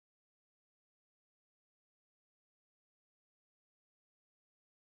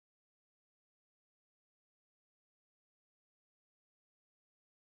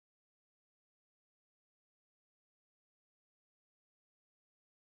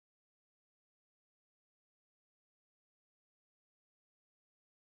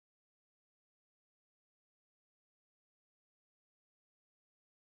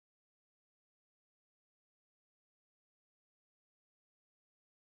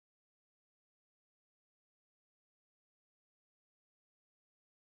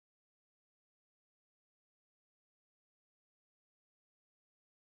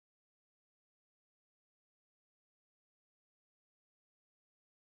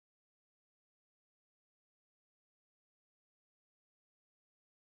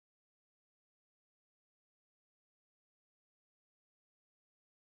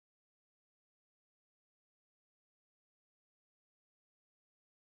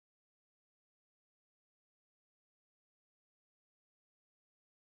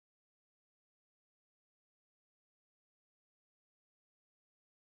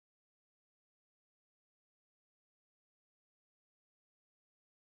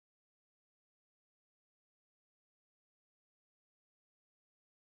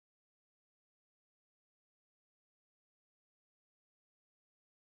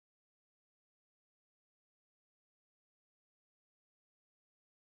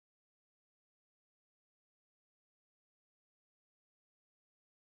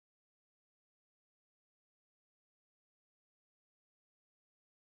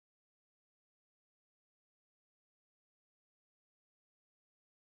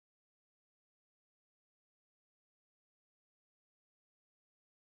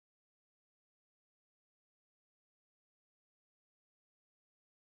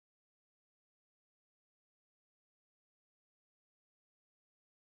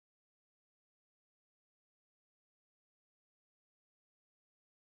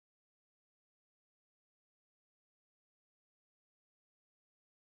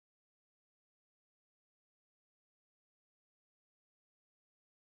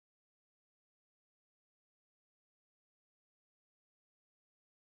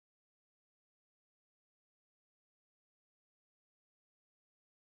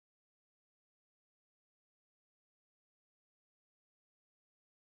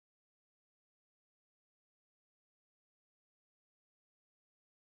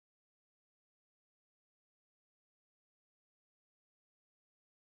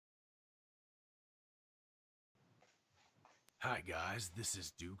Hi guys, this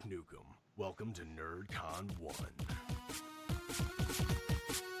is Duke Nukem. Welcome to NerdCon 1.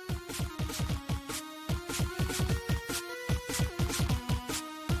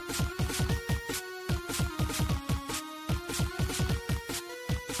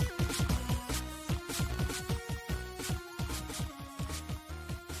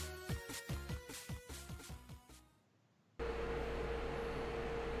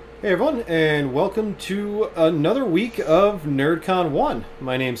 Hey everyone, and welcome to another week of NerdCon 1.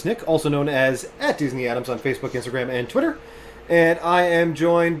 My name's Nick, also known as @DisneyAdams on Facebook, Instagram, and Twitter. And I am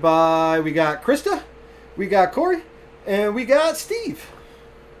joined by, we got Krista, we got Corey, and we got Steve.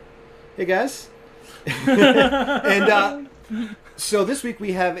 Hey guys. And so this week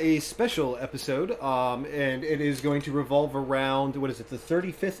we have a special episode, and it is going to revolve around, what is it, the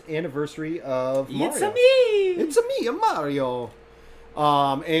 35th anniversary of Mario. It's-a-me! It's-a-me, a Mario!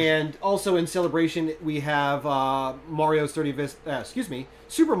 And also in celebration, we have Mario's 35th,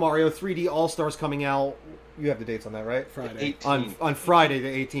 Super Mario 3D All-Stars coming out. You have the dates on that, right? Friday. On Friday the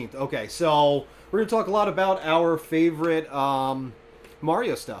 18th. Okay, so we're going to talk a lot about our favorite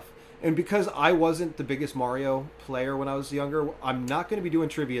Mario stuff. And because I wasn't the biggest Mario player when I was younger, I'm not going to be doing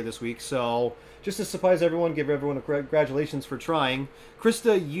trivia this week. So just to surprise everyone, give everyone a congratulations for trying.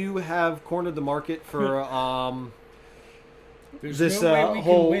 Krista, you have cornered the market for... There's this no way we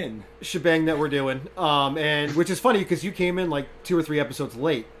whole can win. shebang that we're doing, and which is funny because you came in like 2 or 3 episodes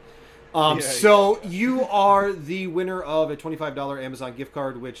late. So you are the winner of a $25 Amazon gift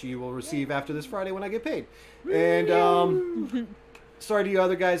card, which you will receive after this Friday when I get paid. And sorry to you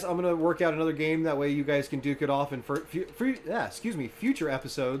other guys, I'm gonna work out another game that way you guys can duke it off in future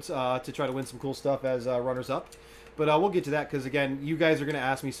episodes to try to win some cool stuff as runners up. But we'll get to that because again, you guys are gonna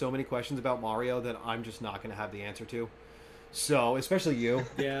ask me so many questions about Mario that I'm just not gonna have the answer to. So, especially you.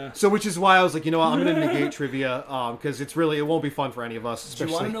 Yeah. So, which is why I was like, you know what, I'm going to negate trivia, because it won't be fun for any of us. Do Especially...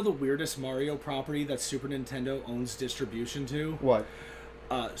 you want to know the weirdest Mario property that Super Nintendo owns distribution to? What?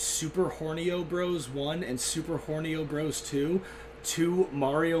 Super Hornio Bros. 1 and Super Hornio Bros. 2. 2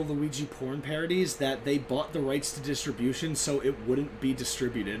 Mario Luigi porn parodies that they bought the rights to distribution so it wouldn't be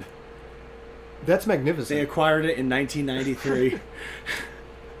distributed. That's magnificent. They acquired it in 1993.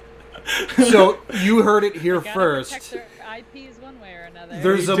 So, you heard it here first. Protect their IPs one way or another.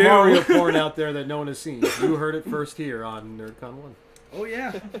 There's They a do. Mario porn out there that no one has seen. You heard it first here on NerdCon 1. Oh,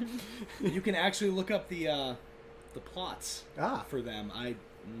 yeah. You can actually look up the plots for them. I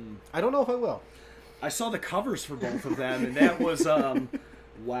don't know if I will. I saw the covers for both of them, and that was,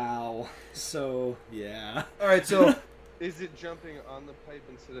 wow. So, yeah. All right, so... Is it jumping on the pipe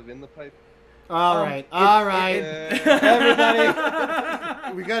instead of in the pipe? All right. Everybody,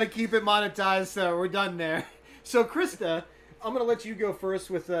 we got to keep it monetized, so we're done there. So, Krista, I'm going to let you go first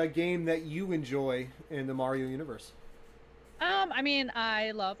with a game that you enjoy in the Mario universe. I mean,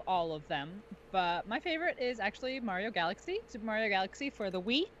 I love all of them, but my favorite is actually Mario Galaxy. Super Mario Galaxy for the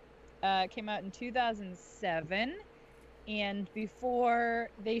Wii. Came out in 2007, and before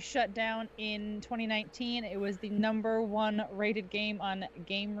they shut down in 2019, it was the #1 rated game on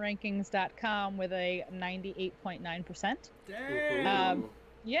GameRankings.com with a 98.9%. Dang!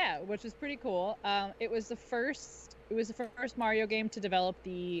 Yeah, which is pretty cool. It was the first Mario game to develop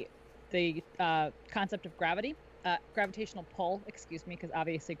the concept of gravitational pull. Excuse me, because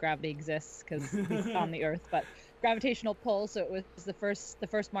obviously gravity exists because he's on the Earth, but gravitational pull. So it was the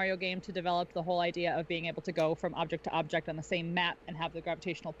first Mario game to develop the whole idea of being able to go from object to object on the same map and have the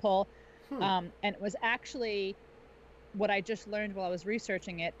gravitational pull. And it was actually, what I just learned while I was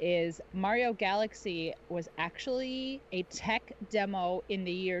researching it is Mario Galaxy was actually a tech demo in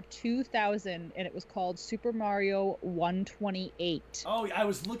the year 2000, and it was called Super Mario 128. Oh, I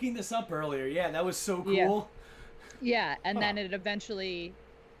was looking this up earlier. Yeah, that was so cool. Yeah, and then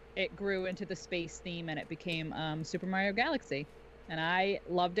it grew into the space theme, and it became Super Mario Galaxy, and I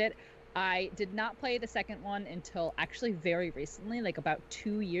loved it. I did not play the second one until actually very recently, like about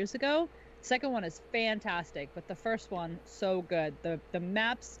 2 years ago. The second one is fantastic, but the first one, so good. The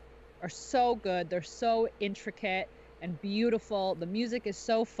maps are so good. They're so intricate and beautiful. The music is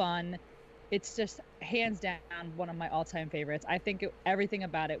so fun. It's just hands down one of my all-time favorites. I think everything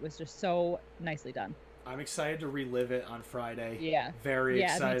about it was just so nicely done. I'm excited to relive it on Friday. Yeah. Very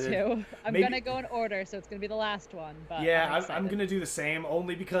excited. Yeah, me too. I'm going to go in order, so it's going to be the last one. But yeah, I'm going to do the same,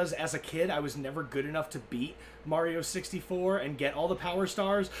 only because as a kid, I was never good enough to beat Mario 64 and get all the Power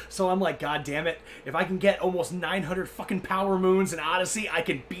Stars. So I'm like, God damn it. If I can get almost 900 fucking Power Moons in Odyssey, I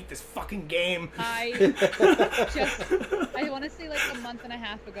can beat this fucking game. I want to say like a month and a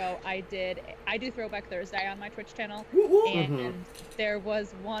half ago, I do Throwback Thursday on my Twitch channel. And there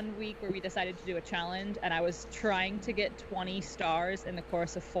was one week where we decided to do a challenge gamed, and I was trying to get 20 stars in the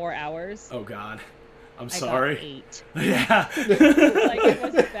course of 4 hours. Oh God, I'm I sorry. got 8. Yeah. Like, it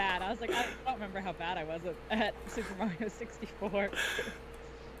wasn't bad. I was like, I don't remember how bad I was at Super Mario 64.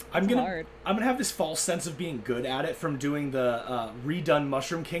 I'm It's gonna hard. have this false sense of being good at it from doing the redone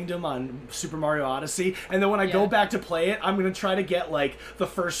Mushroom Kingdom on Super Mario Odyssey, and then when I go Yeah. back to play it, I'm gonna try to get like the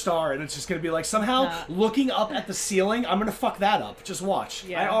first star, and it's just gonna be like somehow Nah. looking up at the ceiling, I'm gonna fuck that up. Just watch.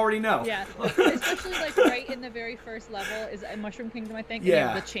 Yeah. I already know. Yeah, especially like right in the very first level is in Mushroom Kingdom, I think. And you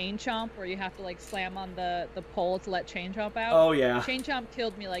Yeah. have the chain chomp where you have to like slam on the pole to let chain chomp out. Oh yeah. Chain chomp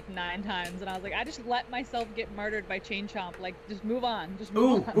killed me like 9 times, and I was like, I just let myself get murdered by chain chomp. Like, just move on. Just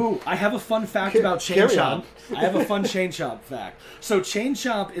move on. Ooh, I have a fun fact about Chain Carry Chomp. on. I have a fun Chain Chomp fact. So Chain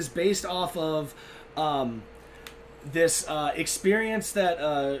Chomp is based off of this experience that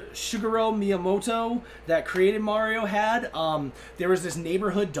Shigeru Miyamoto, that created Mario, had. There was this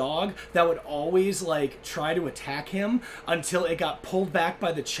neighborhood dog that would always like try to attack him until it got pulled back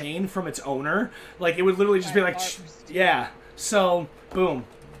by the chain from its owner. Like it would literally just be like, yeah. So boom.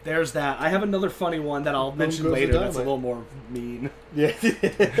 There's that. I have another funny one that I'll mention goes the later that's a dynamite. little more mean. Yeah.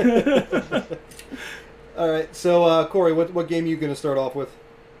 All right. So, Corey, what game are you going to start off with?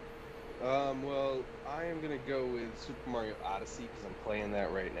 Well, I am gonna go with Super Mario Odyssey because I'm playing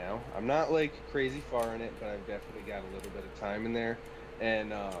that right now. I'm not like crazy far in it, but I've definitely got a little bit of time in there.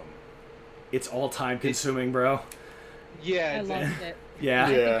 And It's all time consuming, bro. yeah, I it's loved it. Yeah. I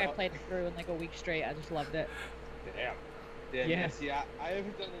Yeah. think I played it through in like a week straight. I just loved it. damn. Damn, Yeah. yeah. See, I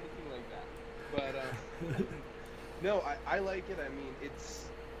haven't done anything like that, but no, I like it. I mean, it's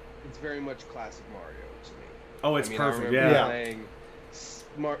very much classic Mario to me. Oh, it's I mean, perfect. I remember Yeah. playing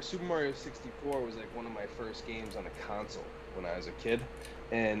Super Mario 64 was like one of my first games on a console when I was a kid,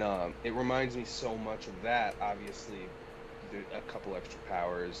 and it reminds me so much of that. Obviously, a couple extra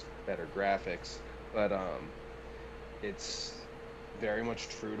powers, better graphics, but it's very much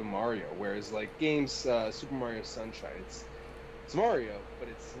true to Mario. Whereas like games, Super Mario Sunshine, it's Mario, but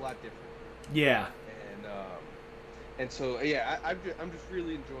it's a lot different. Yeah. And so yeah, I'm just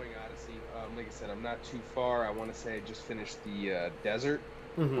really enjoying Odyssey. Like I said, I'm not too far. I want to say I just finished the desert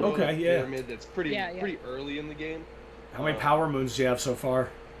Mhm. world Okay, yeah. pyramid. That's pretty Yeah, yeah. pretty early in the game. How many power moons do you have so far?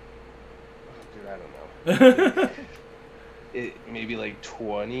 Oh, dude, I don't know. Maybe like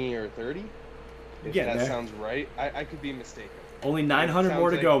 20 or 30. If Getting that there. sounds right. I could be mistaken. Only 900 more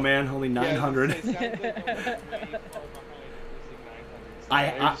to Sounds go, like- man. Only 900. Yeah, it sounds like I'm way far behind. It was I-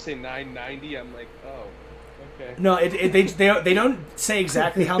 like 900. I just say 990. I'm like, oh, okay. No, they don't say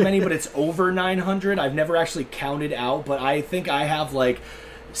exactly how many, but it's over 900. I've never actually counted out, but I think I have like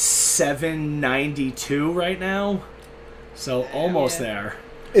 792 right now. So almost Yeah. there.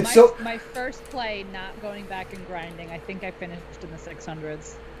 It's so. My first play, not going back and grinding, I think I finished in the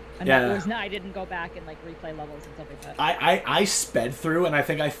 600s. And Yeah. that was not, I didn't go back and like replay levels and stuff like that. I sped through, and I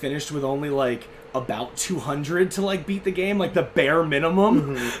think I finished with only like about 200 to like beat the game, like the bare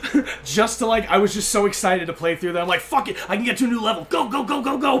minimum. Just to like, I was just so excited to play through that. I'm like, fuck it, I can get to a new level. Go, go, go,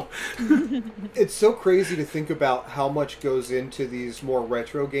 go, go. It's so crazy to think about how much goes into these more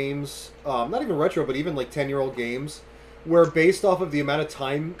retro games. Not even retro, but even like 10-year-old games, where based off of the amount of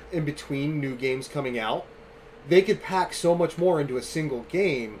time in between new games coming out, they could pack so much more into a single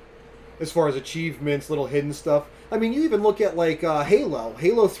game, as far as achievements, little hidden stuff. I mean, you even look at like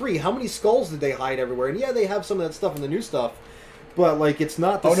Halo 3. How many skulls did they hide everywhere? And yeah, they have some of that stuff in the new stuff, but like it's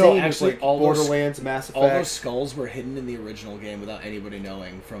not the Oh, no, same as actually, like all those- Borderlands, Mass Effect. All those skulls were hidden in the original game without anybody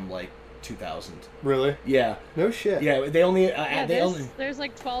knowing from like 2000. Really? Yeah, No shit. yeah. They only Yeah, they only. there's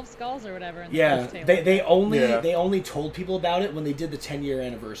like 12 skulls or whatever. In the Yeah, first Halo. they only told people about it when they did the 10-year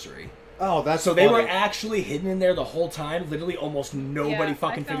anniversary. Oh, that's So they were funny. actually hidden in there the whole time. Literally, almost nobody Yeah,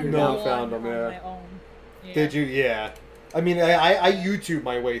 fucking I found figured it No out. one found on them, yeah. my own. Yeah. Did you? Yeah. I mean, I YouTube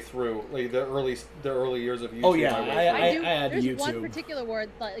my way through like the early years of YouTube. Oh, yeah, my way through. I do. had There's YouTube. one particular word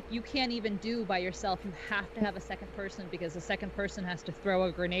that like you can't even do by yourself. You have to have a second person because the second person has to throw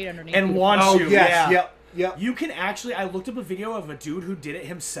a grenade underneath And you. launch Oh you. yes, Yeah. yep. You can actually. I looked up a video of a dude who did it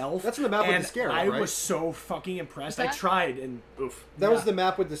himself. That's in the map with and the scarab, I right? was so fucking impressed. I That- tried and oof. That Yeah. was the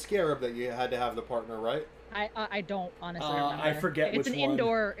map with the scarab that you had to have the partner, right? I don't honestly I remember. forget It's which an one.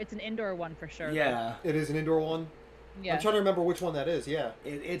 indoor. It's an indoor one for sure. though. Yeah. It is an indoor one. Yeah. I'm trying to remember which one that is. Yeah,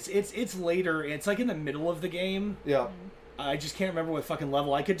 It's later. It's like in the middle of the game. yeah. I just can't remember what fucking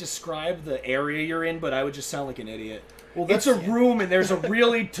level. I could describe the area you're in, but I would just sound like an idiot. Well, It's a room, and there's a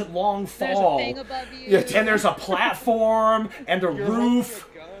really long There's fall. a thing above you. Yeah, And there's a platform and a You're holding roof.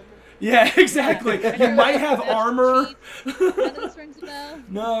 a gun. Yeah, exactly. You might have There's armor. cheats. None of this rings a bell.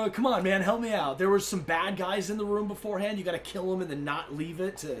 No, come on, man, help me out. There was some bad guys in the room beforehand. You got to kill them and then not leave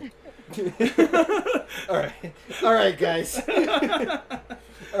it to. All right, guys.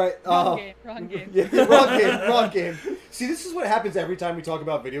 All right. Wrong game. Yeah, wrong game. See, this is what happens every time we talk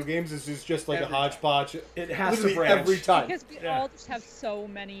about video games. Is just like a hodgepodge. It has to Literally branch. every time. Because we all just have so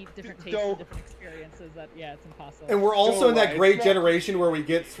many different tastes and different experiences that it's impossible. And we're also in that It's great not- generation where we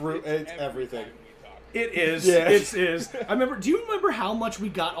get through everything. time we talk. It is. Yeah. It is. I remember. Do you remember how much we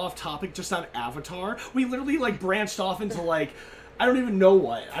got off topic just on Avatar? We literally like branched off into like I don't even know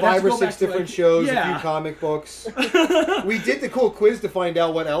what. I'd have 5 to or go 6 back to, different like, shows, a yeah. few comic books. We did the cool quiz to find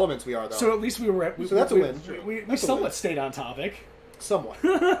out what elements we are, though. So at least we were. So that's a win. We That's a somewhat win. stayed on topic. Somewhat.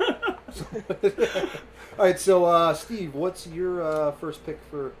 All right, so Steve, what's your first pick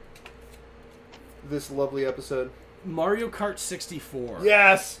for this lovely episode? Mario Kart 64.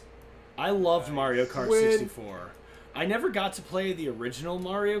 Yes. I loved Mario Kart Win. 64. I never got to play the original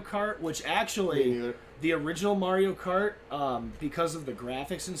Mario Kart, which Me actually, neither. the original Mario Kart, because of the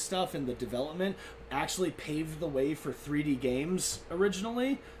graphics and stuff and the development, actually paved the way for 3D games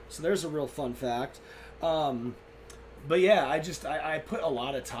originally. So there's a real fun fact. But yeah, I put a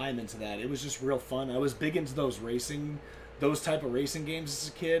lot of time into that. It was just real fun. I was big into those type of racing games as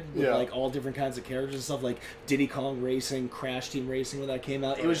a kid with Yeah. like all different kinds of characters and stuff like Diddy Kong Racing, Crash Team Racing when that came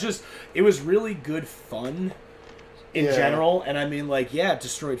out. It was really good fun in Yeah. general, and I mean like it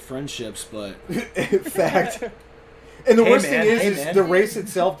destroyed friendships, but Fact. And the Hey, worst man, thing hey, is man. the race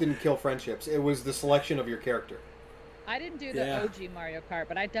itself didn't kill friendships. It was the selection of your character. I didn't do the Yeah. OG Mario Kart,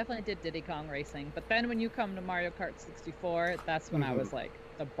 but I definitely did Diddy Kong Racing. But then when you come to Mario Kart 64, that's when I was like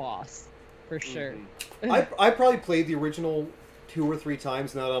the boss, for sure. I probably played the original 2 or 3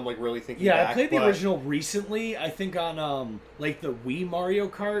 times now that I'm like really thinking yeah, back, I played the but- original recently. I think on like the Wii Mario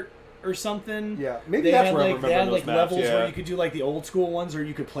Kart or something. Yeah, maybe they that's had where I like remember they had those like maps, levels yeah. where you could do like the old school ones, or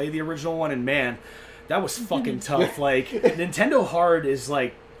you could play the original one. And man, that was fucking tough. Like Nintendo Hard is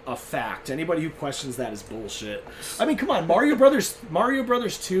like a fact. Anybody who questions that is bullshit. I mean, come on, Mario Brothers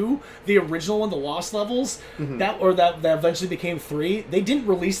 2, the original one, the Lost Levels, Mm-hmm. that eventually became 3. They didn't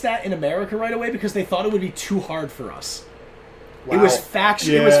release that in America right away because they thought it would be too hard for us. Wow. It was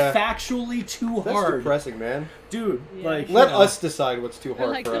factually Yeah. too That's hard, depressing, man. dude. Yeah. Like Let you know. us decide what's too They're hard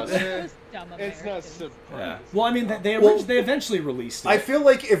like, for the us. most dumb It's not Americans. Yeah. surprising. Well, I mean, they Well- they eventually released it. I feel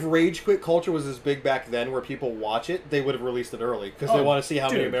like if Rage Quit culture was as big back then, where people watch it, they would have released it early because they Oh, want to see how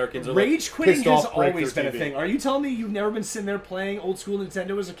many dude, Americans are Rage like, quitting pissed has off break always their been a TV. thing. Are you telling me you've never been sitting there playing old school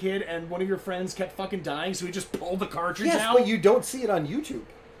Nintendo as a kid, and one of your friends kept fucking dying, so he just pulled the cartridge Yes, out? but you don't see it on YouTube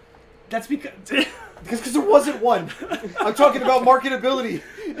That's because because there wasn't one. I'm talking about marketability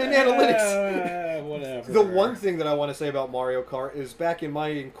and analytics. Whatever. The one thing that I want to say about Mario Kart is back in my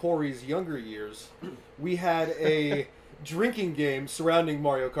and Corey's younger years, we had a drinking game surrounding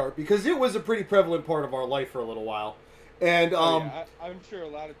Mario Kart because it was a pretty prevalent part of our life for a little while. And Yeah, I'm sure a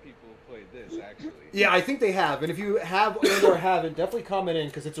lot of people have played this actually. yeah, I think they have. And if you have or haven't, definitely comment in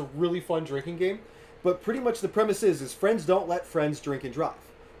because it's a really fun drinking game. But pretty much the premise is friends don't let friends drink and drive.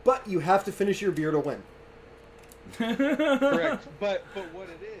 But you have to finish your beer to win. Correct. But what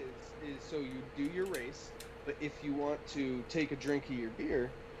it is so you do your race, but if you want to take a drink of your beer,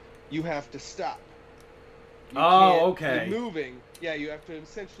 you have to stop. You Oh, can't okay. be moving. Yeah, you have to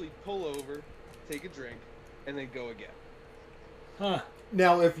essentially pull over, take a drink, and then go again. Huh.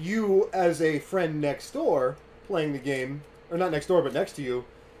 Now, if you, as a friend next door, playing the game, or not next door, but next to you,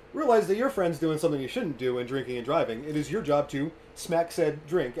 realize that your friend's doing something you shouldn't do in drinking and driving, it is your job to smack said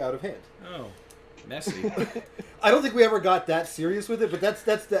drink out of hand. Oh, messy. I don't think we ever got that serious with it, but that's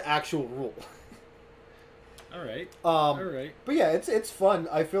the actual rule. All right. All right. But yeah, it's fun.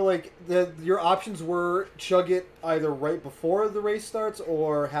 I feel like your options were chug it either right before the race starts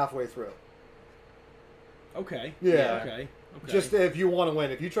or halfway through. Okay. Yeah. Okay. Just if you want to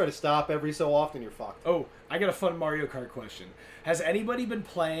win. If you try to stop every so often, you're fucked. Oh, I got a fun Mario Kart question. Has anybody been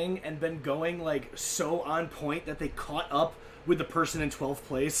playing and been going like so on point that they caught up with the person in 12th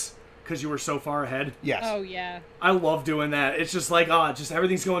place because you were so far ahead? Yes. Oh yeah. I love doing that. It's just like, just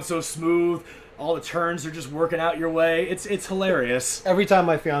everything's going so smooth. All the turns are just working out your way. It's hilarious. Every time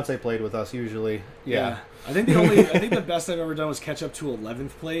my fiance played with us, usually, yeah. I think the best I've ever done was catch up to 11th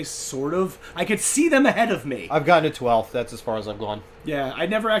place, sort of. I could see them ahead of me. I've gotten to 12th. That's as far as I've gone. Yeah, I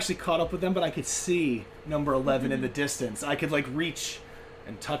never actually caught up with them, but I could see number 11 in the distance. I could like reach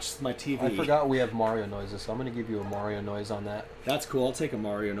and touch my TV. I forgot we have Mario noises, so I'm going to give you a Mario noise on that. That's cool. I'll take a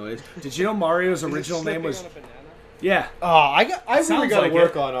Mario noise. Did you know Mario's Is it original name slipping was? on a banana? Yeah, I really Sounds got to like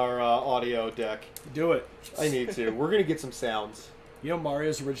work it. on our audio deck. do it. I need to. We're going to get some sounds. You know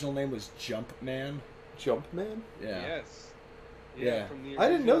Mario's original name was Jumpman? Jumpman? Yeah. Yes. Yeah. From the I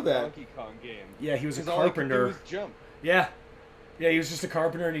didn't know original that. Donkey Kong game. Yeah, he was a 'Cause all he could do carpenter. was jump. Yeah. Yeah, he was just a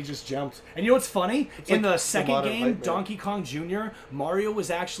carpenter and he just jumped. And you know what's funny? In like the second modern game, Hype Man. Donkey Kong Jr., Mario was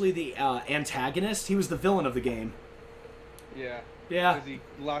actually the antagonist. He was the villain of the game. Yeah. Yeah. Because he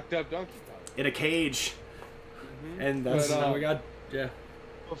locked up Donkey Kong. In a cage. Mhm. And that's But, how we got... Yeah.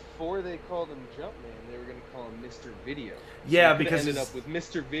 Before they called him Jumpman, they were going to call him Mr. Video. Yeah, we could've because ended it's- up with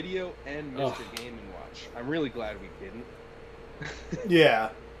Mr. Video and Mr. Ugh. Game & Watch. I'm really glad we didn't. Yeah.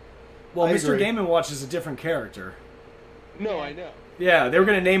 Well, I Mr. agree. Game & Watch is a different character. No, I know. Yeah, they were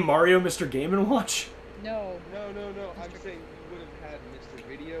going to name Mario Mr. Game & Watch? No. No. I'm saying we would have had Mr.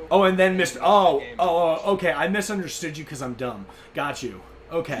 Video. Oh, and then Mr. Game & Watch. Okay. I misunderstood you because I'm dumb. Got you.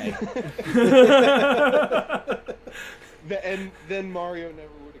 Okay. And then Mario never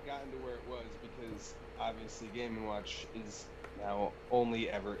would have gotten to where it was because obviously Game & Watch is now only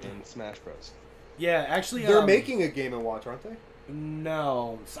ever in Smash Bros. Yeah, actually... They're making a Game & Watch, aren't they?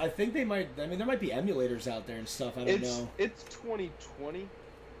 No. I think they might... I mean, there might be emulators out there and stuff. I don't know. It's 2020.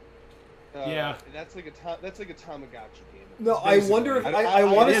 Yeah. That's like a Tamagotchi game. No, I Basically. wonder if... I I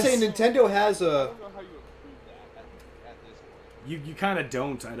want to it say is- Nintendo has I a... don't know how you approve that at this point. You kind of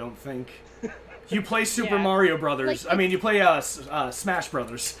don't, I don't think. You play Super Yeah. Mario Brothers. Like, I mean, you play Smash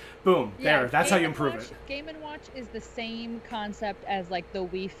Brothers. Boom. Yeah, There. That's how you Game improve Watch, it. Game & Watch is the same concept as like the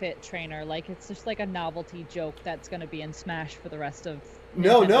Wii Fit trainer. Like it's just like a novelty joke that's going to be in Smash for the rest of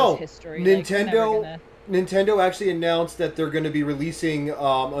Nintendo's history. Like, they're never Nintendo gonna- Nintendo actually announced that they're going to be releasing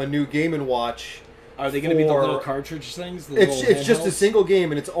a new Game & Watch. Are they going to be the for- little cartridge things? The It's little just a handhelds? single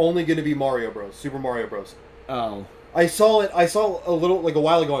game, and it's only going to be Mario Bros. Super Mario Bros. Oh. I saw a little like a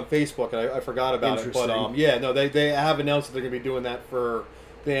while ago on Facebook, and I forgot about it. But Interesting. yeah, no, they have announced that they're going to be doing that for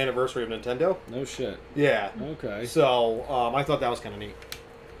the anniversary of Nintendo. No shit. Yeah. Okay. So I thought that was kind of neat.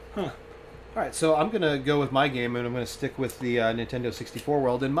 Huh. All right, so I'm going to go with my game, and I'm going to stick with the Nintendo 64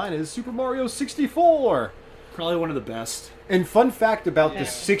 world, and mine is Super Mario 64. Probably one of the best. And fun fact about Yeah. the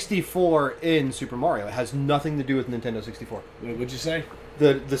 64 in Super Mario, it has nothing to do with Nintendo 64. Wait, what'd you say?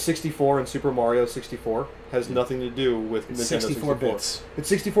 The 64 in Super Mario 64 has nothing to do with It's Nintendo 64 bits. It's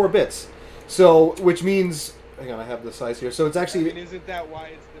 64 bits. So, which means, hang on, I have the size here. So it's I actually, mean, isn't that why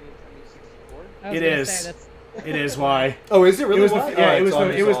it's the Nintendo 64? I was It gonna is. say, that's- It is why. oh, is it really? It was the, why? yeah, Alright, it was so I'm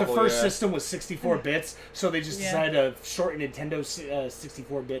the, just it was the awful, first yeah. system was 64 bits, so they just Yeah. decided to shorten Nintendo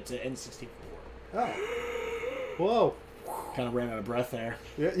 64-bit to N64. Oh. Whoa. Kind of ran out of breath there.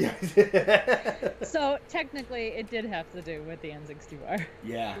 Yeah, yeah. So technically, it did have to do with the N64.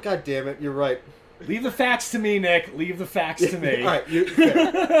 Yeah. God damn it, you're right. Leave the facts to me, Nick. Leave the facts to me. All right,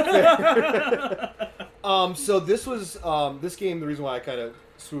 fair. So this was this game. The reason why I kind of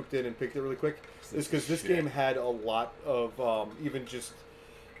swooped in and picked it really quick is because this game had a lot of even just.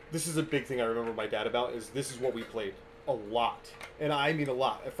 This is a big thing I remember my dad about. Is this is what we played a lot, and I mean a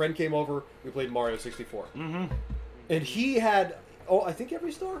lot. A friend came over. We played Mario 64, and he had I think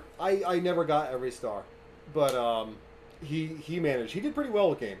every star. I never got every star, but he managed. He did pretty well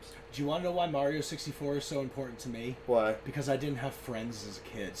with games. Do you want to know why Mario 64 is so important to me? Why? Because I didn't have friends as a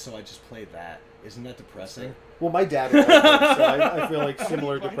kid, so I just played that. Isn't that depressing? Well, my dad had friends, so I feel like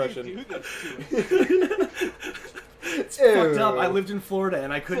similar Why depression. do you do this to us? It's fucked up. I Ew. lived in Florida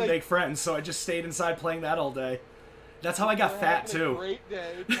and I couldn't like- make friends, so I just stayed inside playing that all day. That's how I got We're fat having a too. Great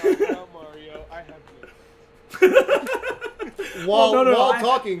day talking about Mario. I have no. While, Well, no, while I-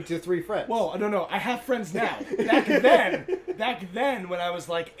 talking to three friends. Whoa, no, I have friends now. Back then, when I was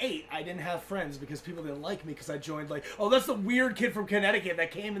like 8, I didn't have friends because people didn't like me because I joined like, oh, that's the weird kid from Connecticut that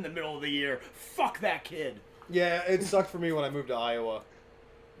came in the middle of the year. Fuck that kid. Yeah, it sucked for me when I moved to Iowa.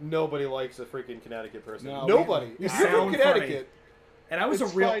 Nobody likes a freaking Connecticut person. No, Nobody. we If you're from sound Connecticut, And I was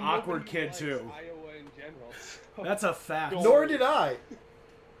It's a real fine, awkward nobody kid likes too. Iowa in general. So. That's a fact. nor did I.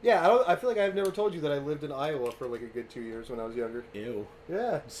 Yeah, I feel like I've never told you that I lived in Iowa for like a good 2 years when I was younger. Ew.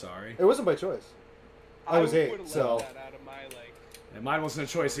 Yeah, I'm sorry. it wasn't by choice. I was 8, would've so left that out of my like. And mine wasn't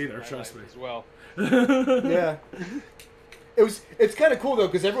a choice either, my trust me. life as well. yeah. It's kind of cool though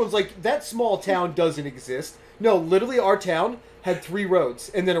because everyone's like that small town doesn't exist. No, literally our town had 3 roads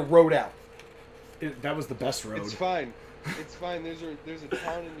and then a road out. That was the best road. It's fine. It's fine. There's a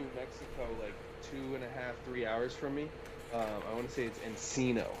town in New Mexico like 2.5, 3 hours from me. I want to say it's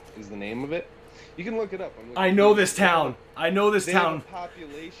Encino is the name of it. You can look it up. I'm looking I know for it. this town. I know this They have town. a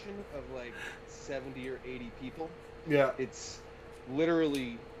population of like 70 or 80 people. Yeah. It's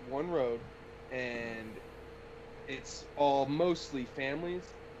literally one road, and it's all mostly families.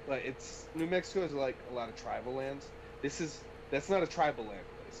 But it's New Mexico is like a lot of tribal lands. That's not a tribal land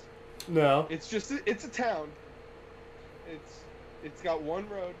place. No. It's just it's a town. It's got one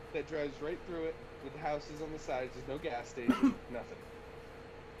road that drives right through it with houses on the sides. There's no gas station, nothing.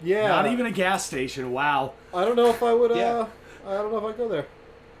 Yeah. Not even a gas station. Wow. I don't know if I would. Yeah. I don't know if I'd go there.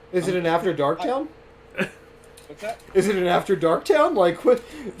 Is it an after dark town? What's that? Is it an after dark town? Like what?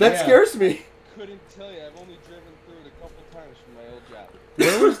 That Yeah. scares me. Couldn't tell you. I've only driven through it a couple times from my old job.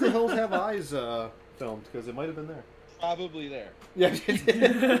 Where was The Hills Have Eyes filmed? Because it might have been there. Probably there. Yeah.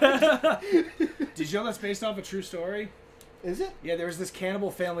 Did you know that's based off a true story? Is it Yeah, there was this cannibal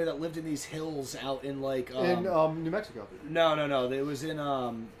family that lived in these hills out in like in New Mexico? no, it was in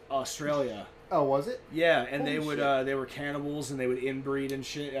Australia. Oh, was it? Yeah, and Holy they would shit. they were cannibals and they would inbreed and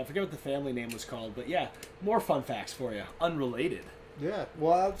shit. I forget what the family name was called, but yeah, more fun facts for you, unrelated. Yeah.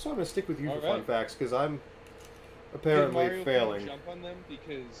 Well, so I'm gonna stick with you All for fun right. facts because I'm Did apparently Mario failing. jump on them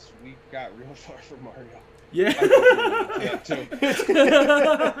because we got real far from Mario. Yeah, Yeah, too.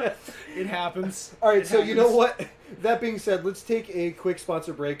 it happens. All right, It so you know happens. what? That being said, let's take a quick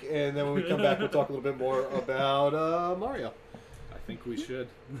sponsor break, and then when we come back, we'll talk a little bit more about Mario. I think we should.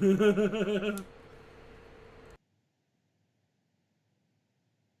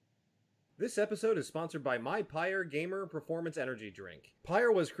 This episode is sponsored by My Pyre Gamer Performance Energy Drink.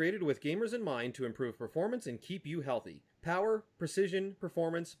 Pyre was created with gamers in mind to improve performance and keep you healthy. Power, precision,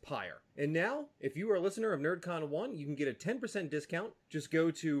 performance, Pyre. And now, if you are a listener of NerdCon1, you can get a 10% discount. Just go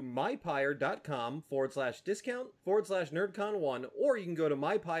to mypyre.com/discount/NerdCon1, or you can go to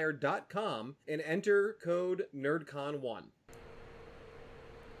mypyre.com and enter code NerdCon1.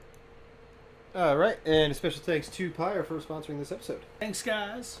 All right, and a special thanks to Pyre for sponsoring this episode. Thanks,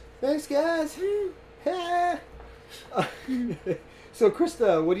 guys. Thanks, guys. So,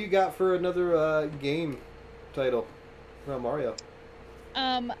 Krista, what do you got for another game title around Mario?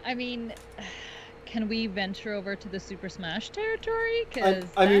 I mean, can we venture over to the Super Smash territory?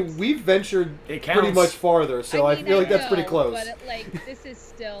 I mean, we've ventured It pretty counts. much farther, so I, mean, feel like that's know, pretty close. But this is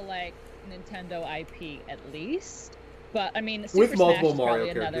still like Nintendo IP at least. But I mean, Super With multiple Smash is Mario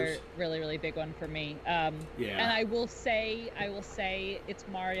probably another characters. really big one for me. Yeah. And I will say it's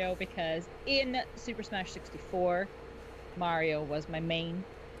Mario because in Super Smash 64, Mario was my main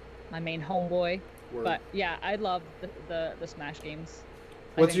homeboy. Word. But yeah, I love the Smash games.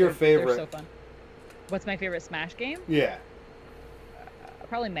 I What's think your they're favorite? so fun. What's my favorite Smash game? Yeah.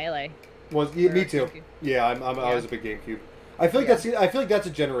 Probably Melee. Me Or too. GameCube. Yeah, I'm always a big GameCube. I feel like Yeah. I feel like that's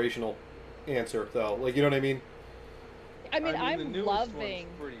a generational answer, though. Like, you know what I mean? I mean, the I'm newest loving.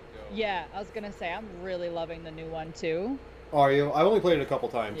 one's pretty dope. Yeah, I was gonna say I'm really loving the new one too. Are you? I've only played it a couple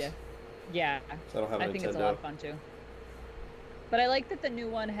times. Yeah, So I don't have a I think Nintendo. it's a lot of fun too. But I like that the new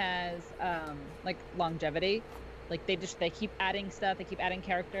one has like longevity. Like they keep adding stuff, they keep adding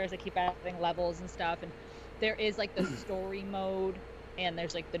characters, they keep adding levels and stuff, and there is like the story mode and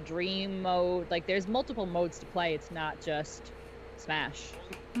there's like the dream mode. Like there's multiple modes to play. It's not just Smash.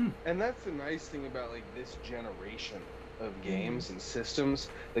 And that's the nice thing about like this generation of games and systems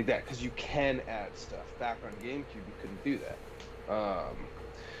like that, because you can add stuff. Back on GameCube, you couldn't do that.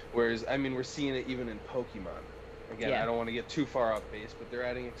 Whereas, I mean, we're seeing it even in Pokemon. Again, Yeah. I don't want to get too far off base, but they're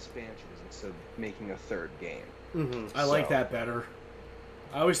adding expansions instead of making a third game. Mm-hmm. I like So- that better.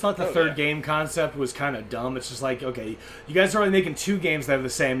 I always thought the Oh, third yeah. game concept was kind of dumb. It's just like, okay, you guys are already making 2 games that are the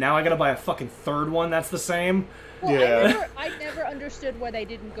same. Now I gotta buy a fucking third one that's the same. Well, Yeah. I never understood why they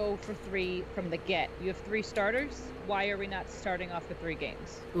didn't go for 3 from the get. You have 3 starters. Why are we not starting off with 3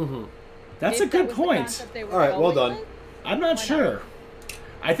 games? Mm-hmm. That's If a that good was the point. concept they were All right, well going done. with, I'm not Why not? sure.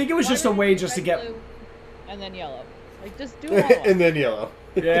 I think it was why just a not way do just to red, get. blue, and then yellow. Like just do them all. And then yellow.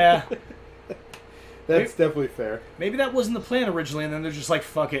 Yeah. That's definitely fair. Maybe that wasn't the plan originally, and then they're just like,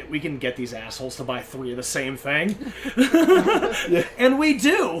 fuck it, we can get these assholes to buy 3 of the same thing. And we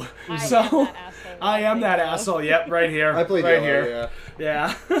do. I So am that asshole. I am that Yellow. asshole. Yep, right here. I played right yellow, here.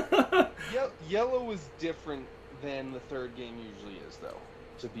 yeah. Yeah. Yellow was different than the third game usually is, though,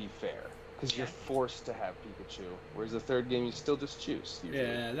 to be fair. Because you're forced to have Pikachu, whereas the third game you still just choose. Usually.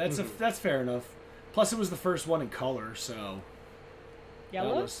 Yeah, that's fair enough. Plus, it was the first one in color, so that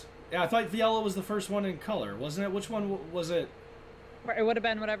Yellow? was- yeah, I thought the yellow was the first one in color, wasn't it? Which one was it? Or it would have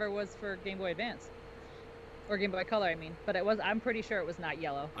been whatever it was for Game Boy Advance. Or Game Boy Color, I mean. But it was. I'm pretty sure it was not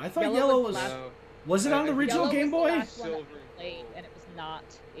yellow. I thought yellow was. the last, Was it on the original Yellow Game was the Boy? last one that we Silver and played, gold. and it was not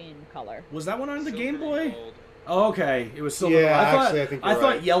in color. Was that one on the Silver Game and Boy? gold. Oh, okay, it was silver. Yeah, I thought, actually, I think I you're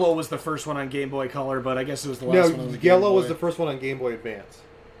thought right. yellow was the first one on Game Boy Color, but I guess it was the last No, one on the Game yellow Boy. was the first one on Game Boy Advance.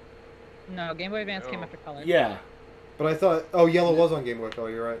 No, Game Boy Advance came No. after color. Yeah, But I thought, yellow was on Game Boy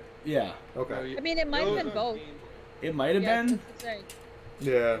Color. You're right. yeah. Okay. No, I mean, it might have yellow's been on both. Game Boy. It might have Yeah, been. that's right.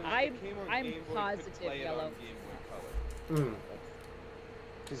 Yeah. I'm It came on I'm Game Boy, you could positive play it on yellow. Game Boy Color. Mm.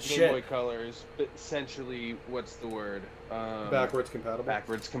 Because Shit. Game Boy Color is essentially, what's the word? Backwards compatible.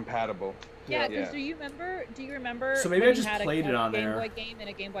 Backwards compatible. Yeah, Yeah. because do you remember? So maybe when I you just had played it on Game there. Boy game and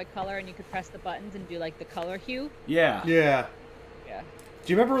a Game Boy Color, and you could press the buttons and do like the color hue. Yeah. Yeah. Yeah.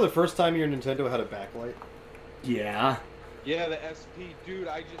 Do you remember the first time your Nintendo had a backlight? Yeah. Yeah, the SP, dude.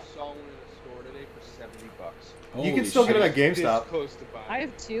 I just saw one in a store today for $70. You can still get it at This GameStop. close to buying. I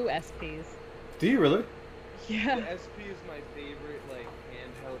have 2 SPs. Do you really? Yeah. The SP is my favorite like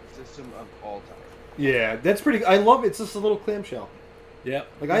handheld system of all time. Yeah, that's pretty. I love it. It's just a little clamshell. Yep.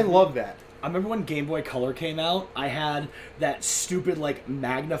 Like I love that. I remember when Game Boy Color came out, I had that stupid like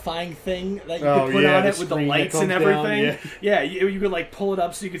magnifying thing that you Oh, could put yeah, on the it with the screen that lights and comes down, everything. Yeah, you could like pull it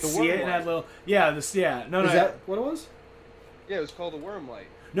up so you could The see it and worm have light. little no. Is that what it was? Yeah, it was called a worm light.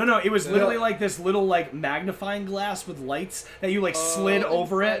 No, it was Yeah. literally like this little like magnifying glass with lights that you like slid Oh,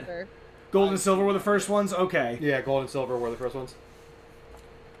 over it. Silver. Gold and silver were the first ones. Okay, Yeah, gold and silver were the first ones.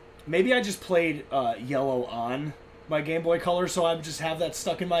 maybe I just played Yellow on my Game Boy Color, so I would just have that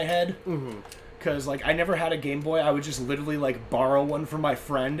stuck in my head. Mm-hmm. Because like I never had a Game Boy, I would just literally like borrow one from my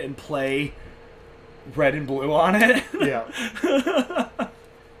friend and play Red and Blue on it. Yeah.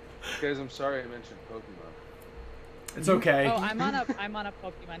 Guys, I'm sorry I mentioned Pokemon. It's okay. Oh, I'm on a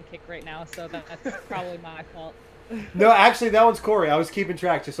Pokemon kick right now, so that's probably my fault. No, actually, that one's Corey. I was keeping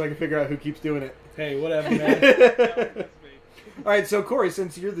track just so I can figure out who keeps doing it. Hey, whatever, man. That's me. All right, so Corey,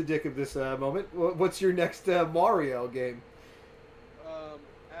 since you're the dick of this moment, what's your next Mario game?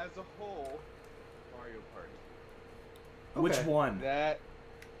 As a whole, Mario Party. Which Okay. one? That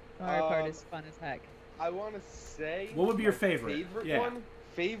Mario Party is fun as heck. I want to say. What would be your my favorite? Yeah. one?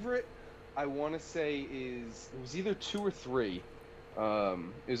 Favorite, I want to say is it was either 2 or 3.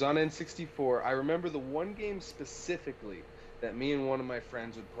 It was on N64. I remember the one game specifically that me and one of my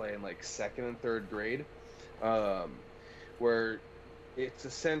friends would play in like 2nd and 3rd grade, where it's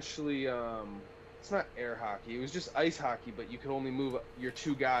essentially it's not air hockey. It was just ice hockey, but you could only move your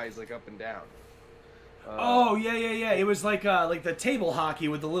 2 guys like up and down. Oh yeah. It was like the table hockey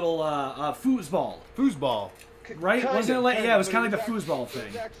with the little foosball, Foosball. right? Wasn't it like it was kind of like the foosball It thing.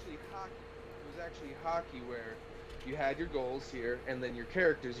 was actually hockey. It was actually hockey where you had your goals here, and then your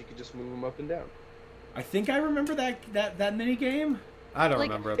characters you could just move them up and down. I think I remember that mini game. I don't Like,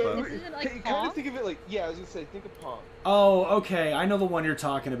 remember it, this but isn't Kind like of Pong. think of it like I was gonna say think of Pong. Oh, okay. I know the one you're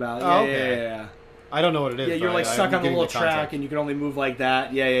talking about. Oh, Yeah, okay. yeah. I don't know what it is. Yeah, you're but like I'm stuck on the getting little track concept. and you can only move like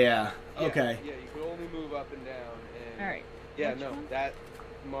that. Yeah. Yeah, Okay. Yeah, you could only move up and down. And All right. Yeah, Which no, one? that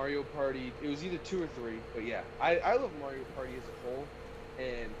Mario Party. It was either 2 or 3, but yeah, I love Mario Party as a whole,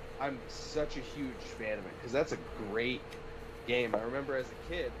 and I'm such a huge fan of it because that's a great game. I remember as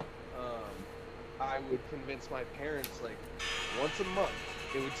a kid, I would convince my parents like once a month.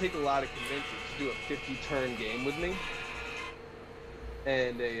 It would take a lot of convincing to do a 50-turn game with me.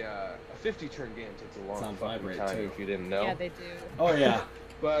 And a 50-turn game takes a long It's on fucking vibrate, time too. if you didn't know. Yeah, they do. Oh yeah.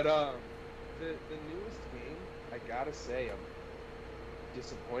 But the newest game, I gotta say, I'm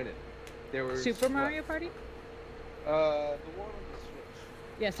disappointed. There was Super Mario Party? the one on the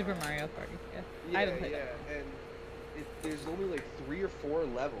Switch. Yeah, Super Mario Party. Yeah. Yeah, I haven't played yeah, and there's only like 3 or 4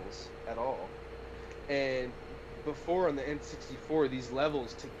 levels at all. And before on the N64, these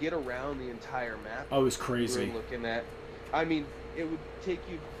levels to get around the entire map. Oh, it was we crazy. were looking at. I mean, it would take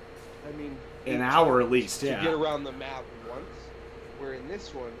you. I mean, An 8 hour at times least, to yeah. get around the map once. Where in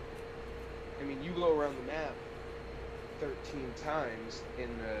this one, I mean, you go around the map 13 times in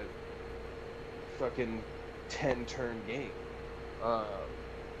a fucking 10-turn game.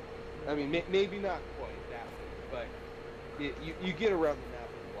 I mean, maybe not quite that way, but you get around the map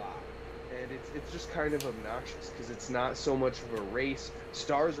a lot, and it's just kind of obnoxious because it's not so much of a race.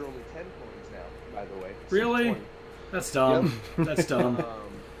 Stars are only 10 coins now, by the way. It's like Really? 20. That's dumb. That's dumb.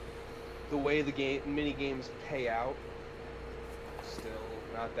 The way the mini games pay out, still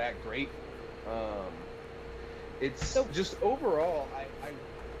not that great. It's So- just overall, I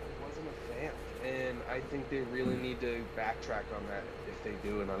wasn't a fan, and I think they really need to backtrack on that if they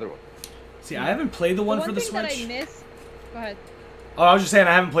do another one. See, I haven't played the one for the thing that Switch. I missed. Go ahead. Oh, I was just saying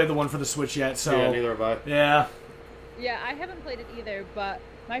I haven't played the one for the Switch yet. So yeah, neither have I. yeah. Yeah, I haven't played it either, but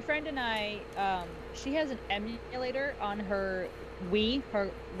my friend and I, she has an emulator on her Wii, her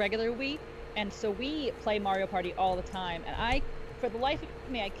regular Wii, and so we play Mario Party all the time. And for the life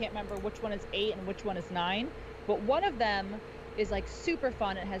of me, I can't remember which one is 8 and which one is 9, but one of them is like super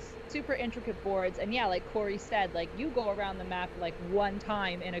fun. It has super intricate boards, and yeah, like Corey said, like you go around the map like one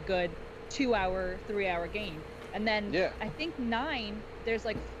time in a good 2-hour, 3-hour game. And then Yeah. I think 9, there's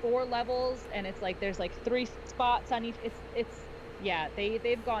like 4 levels, and it's like there's like 3 spots on each. It's yeah,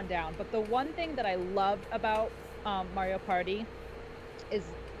 they've gone down. But the one thing that I loved about Mario Party is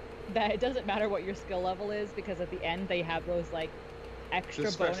that it doesn't matter what your skill level is, because at the end they have those like extra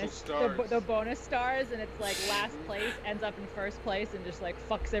The special bonus stars. the bonus stars, and it's like last place ends up in first place and just like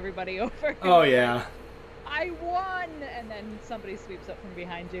fucks everybody over. Oh yeah. I won, and then somebody sweeps up from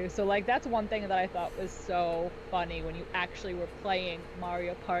behind you. So like that's one thing that I thought was so funny when you actually were playing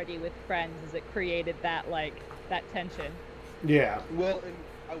Mario Party with friends, is it created that like that tension. Yeah. Well,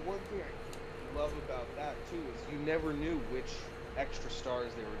 and one thing I love about that too is you never knew which extra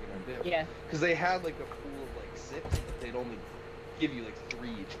stars they were gonna do. Yeah. Because they had like a pool of like 6, but they'd only give you like 3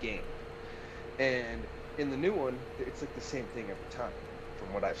 each game. And in the new one, it's like the same thing every time,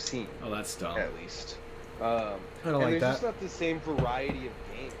 from what I've seen, Oh, that's dumb. at least. I don't and like there's that. just not the same variety of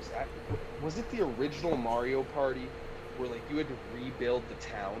games. Was it the original Mario Party where like you had to rebuild the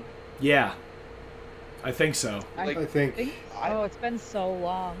town? Yeah. I think so. Like, I think. Oh, it's been so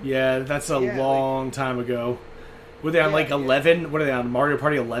long. Yeah, that's a Yeah, long time ago. Were they on Yeah, like yeah. 11? What are they on? Mario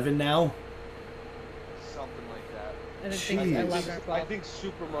Party 11 now? something like that. I think Jeez. 11 or 12. I think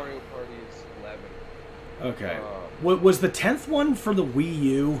Super Mario Party is 11. Okay. Uh, Was the 10th one for the Wii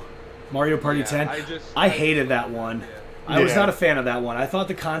U? Mario Party Yeah, 10? I I hated that one. Yeah. I was Yeah. not a fan of that one. I thought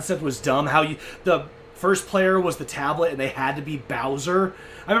the concept was dumb. How the first player was the tablet and they had to be Bowser.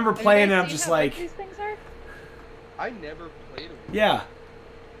 I remember Have you playing guys and I'm seen just how big like, these things are? I never played it. yeah.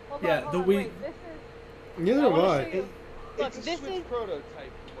 Hold Yeah, on, hold the on, Wii- wait, this is Neither I have wanna I. show you- Look, It's a this Switch is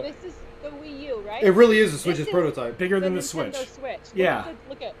prototype. this is the Wii U, right? It really is the Switch's This is- prototype. Bigger than the Nintendo Switch. Switch. Yeah.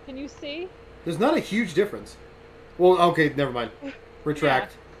 Look at. Can you see? There's not a huge difference. Well, okay, never mind.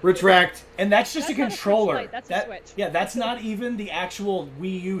 Retract. Retract. And that's just That's a not a Switch controller. Lite, that's a That- Switch. Yeah, that's not even the actual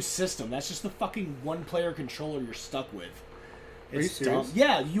Wii U system. That's just the fucking one-player controller you're stuck with. Are you It's serious? dumb.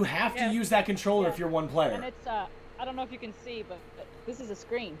 Yeah, you have to Yeah. use that controller Yeah. if you're one player. And it's I don't know if you can see, but this is a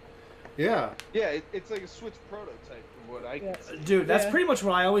screen. Yeah. Yeah, it's like a Switch prototype from what I can Yeah. see. Dude, that's Yeah. pretty much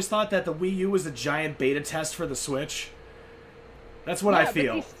what I always thought, that the Wii U was a giant beta test for the Switch. That's what I Yeah,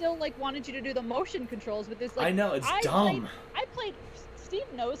 feel. But he still like wanted you to do the motion controls with this. Like, I know, it's I dumb. I played. Steve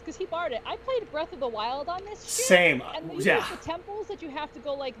knows because he borrowed it. I played Breath of the Wild on this. Shit, Same. And Yeah. use the temples that you have to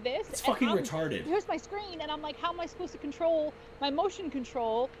go like this. It's and fucking I'm- retarded. Here's my screen, and I'm like, how am I supposed to control my motion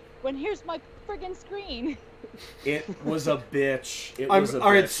control when here's my friggin' screen? It was a bitch. It I'm, was a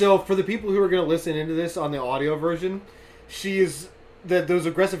all right, bitch. so for the people who are going to listen into this on the audio version, she is that those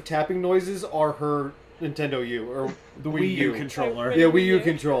aggressive tapping noises are her Nintendo U or the Wii, U controller. Yeah, Wii U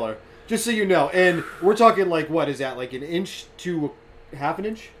controller. Just so you know, and we're talking like what is that? Like an inch to half an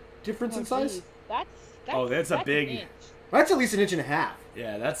inch difference in size? geez. That's Oh, that's a an big- inch. That's at least an inch and a half.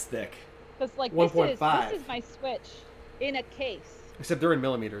 Yeah, that's thick. Because like 1.5. this is my Switch in a case. Except they're in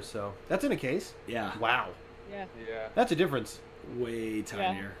millimeters, so that's in a case. Yeah, Wow, Yeah, Yeah. that's a difference. way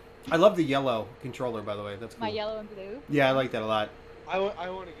tinier. I love the yellow controller, by the way. That's cool. my yellow and blue. Yeah, I like that a lot. I want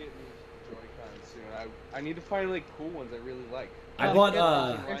to get new Joy-Cons soon. I need to find like cool ones I really like. I Oh, bought They're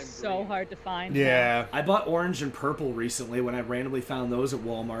Lime so green. hard to find. Yeah. I bought orange and purple recently when I randomly found those at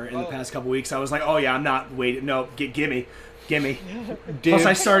Walmart in the Oh. past couple weeks. I was like, oh yeah, I'm not waiting. No, gimme. Damn. Plus,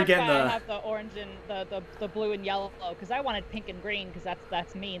 I started getting I the. have the orange and the blue and yellow because I wanted pink and green because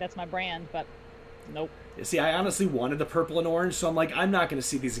that's me. That's my brand. But nope. See, I honestly wanted the purple and orange, so I'm like, I'm not going to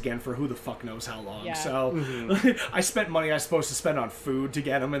see these again for who the fuck knows how long. Yeah. So I spent money I was supposed to spend on food to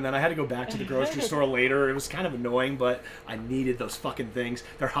get them, and then I had to go back to the grocery store later. It was kind of annoying, but I needed those fucking things.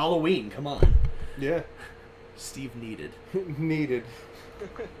 They're Halloween. Come on. Yeah. Steve needed. Needed.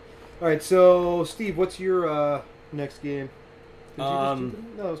 All right, so Steve, what's your next game? Did you just do them?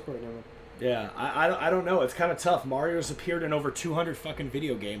 No, it was probably not. Yeah, I don't know. It's kind of tough. Mario's appeared in over 200 fucking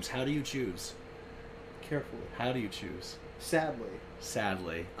video games. How do you choose? Carefully. How do you choose? Sadly,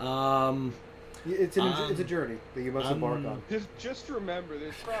 Sadly. it's a journey that you must embark on. Just remember,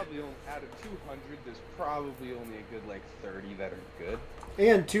 there's probably only, out of 200, there's probably only a good like 30 that are good.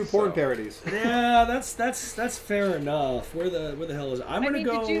 And 2 porn So- parodies. Yeah, that's fair enough. Where the hell is it? I'm I gonna mean,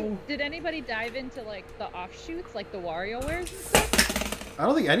 go. did anybody dive into like the offshoots, like the WarioWares and stuff? I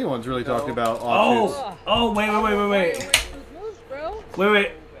don't think anyone's really No. talking about offshoots. Wait. WarioWares moves, bro.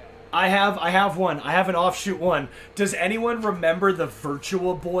 Wait. I have one. I have an offshoot one. Does anyone remember the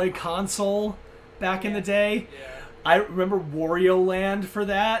Virtua Boy console back in the day? Yeah. I remember Wario Land for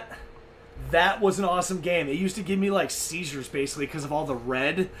that. That was an awesome game. It used to give me like seizures basically because of all the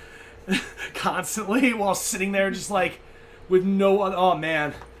red constantly while sitting there just like with no other. Oh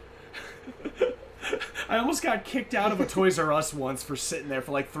man. I almost got kicked out of a Toys R Us once for sitting there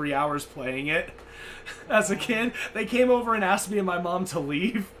for like 3 hours playing it. As a kid, they came over and asked me and my mom to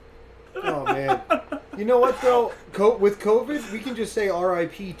leave. Oh man. You know what though? With COVID, we can just say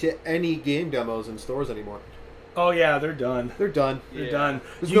RIP to any game demos in stores anymore. Oh yeah, they're done. They're done. They're Yeah. done.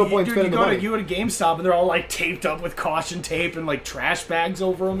 There's no point dude, spending you the go to money. you go to GameStop and they're all like taped up with caution tape and like trash bags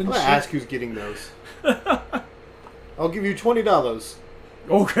over them and I'm shit. gonna ask who's getting those. I'll give you $20.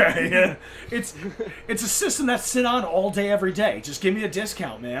 Okay, yeah. It's a system that's sit on all day every day. Just give me a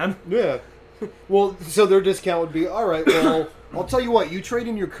discount, man. Yeah. Well, so their discount would be, all right, well, I'll tell you what, you trade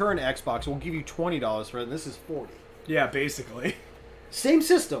in your current Xbox, we'll give you $20 for it, and this is $40. Yeah, basically. Same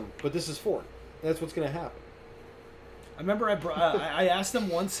system, but this is $40. That's what's going to happen. I remember I asked them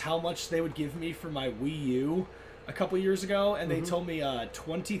once how much they would give me for my Wii U a couple years ago, and they told me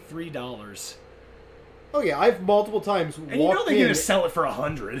 $23. Oh, yeah, I've multiple times And you know walked they're in. gonna sell it for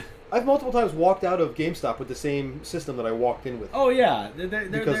 $100. I've multiple times walked out of GameStop with the same system that I walked in with. Oh yeah,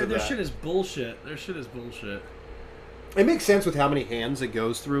 Because of their that. shit is bullshit. Their shit is bullshit. It makes sense with how many hands it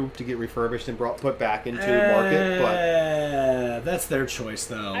goes through to get refurbished and put back into market, but That's their choice,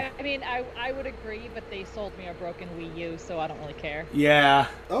 though. I mean, I would agree, but they sold me a broken Wii U, so I don't really care. Yeah.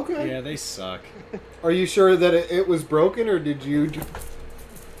 okay. Yeah, they suck. Are you sure that it was broken, or did you do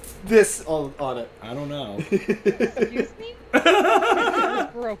this on it? I don't know. Excuse me?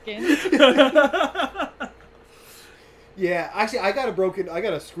 It's broken. Yeah, actually, I got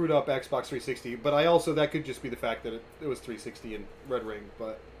a screwed up Xbox 360, but that could just be the fact that it was 360 and Red Ring,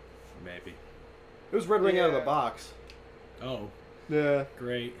 but Maybe. it was Red Ring out of the Yeah. box. Oh, Yeah.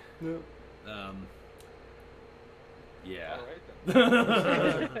 great. Yeah. Yeah. All right,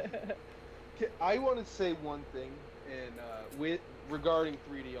 then. I want to say one thing, and regarding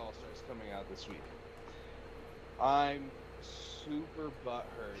 3D All Stars coming out this week, I'm super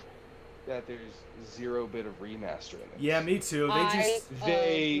butthurt that there's 0 bit of remaster in it. Yeah, me too. I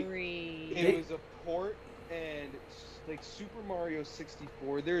They- agree. It was a port, and like Super Mario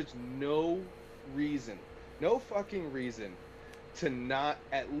 64, there's no fucking reason to not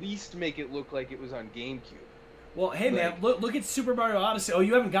at least make it look like it was on GameCube. Well, hey man, look at Super Mario Odyssey. Oh,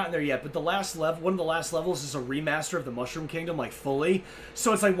 you haven't gotten there yet, but one of the last levels is a remaster of the Mushroom Kingdom, like fully.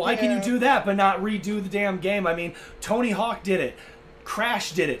 So it's like, why can you Yeah. do that but not redo the damn game? I mean, Tony Hawk did it,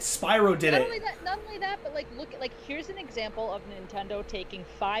 Crash did it, Spyro did Not it. only that, but like look at here's an example of Nintendo taking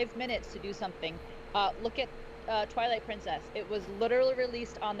 5 minutes to do something. Look at Twilight Princess. It was literally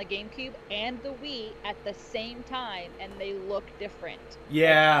released on the GameCube and the Wii at the same time, and they look different.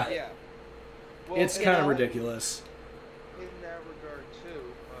 Yeah, Yeah. Well, it's and kind of now, ridiculous. In that regard, too,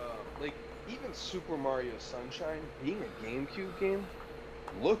 like even Super Mario Sunshine, being a GameCube game,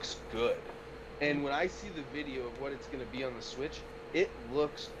 looks good. And when I see the video of what it's going to be on the Switch, it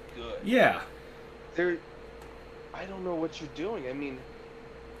looks good. Yeah. I don't know what you're doing. I mean,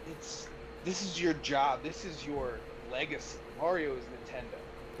 this is your job. This is your legacy. Mario is Nintendo.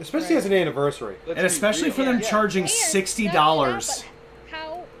 Especially as an anniversary. Let's And be especially real. for them Yeah. charging And $60. not only that, but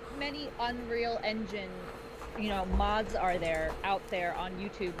how many Unreal Engine, mods are there out there on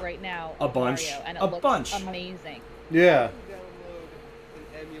YouTube right now? A of bunch. Mario, and it A looks bunch. amazing. Yeah. I download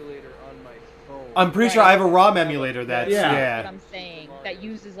an emulator on my phone. I'm pretty sure I have a ROM emulator that's, Yeah. yeah. What I'm saying, that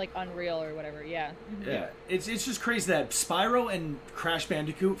uses like Unreal or whatever. Yeah. Yeah, it's just crazy that Spyro and Crash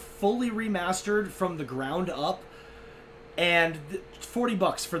Bandicoot fully remastered from the ground up, and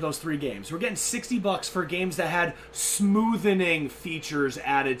 $40 for those 3 games. We're getting $60 for games that had smoothening features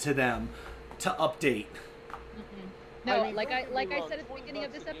added to them to update. No, I mean, like don't I get me like I wrong, said at the 20 beginning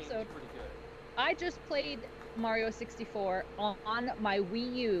of bucks this a game's episode, pretty good. I just played Mario 64 on my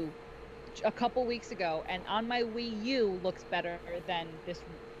Wii U a couple weeks ago, and on my Wii U looks better than this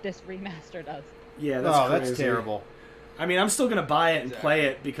remaster does. Yeah, that's crazy. That's terrible. I mean, I'm still gonna buy it and play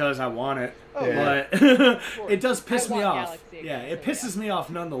it because I want it, Oh, Yeah. but it does piss I me want off. Galaxy Yeah, again, it so pisses me off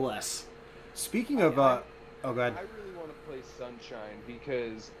nonetheless. Speaking of, oh, God. I really want to play Sunshine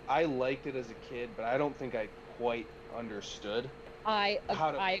because I liked it as a kid, but I don't think I quite understood I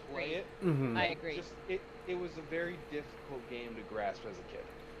how to I play agree. it. Mhm. I agree. Just it was a very difficult game to grasp as a kid.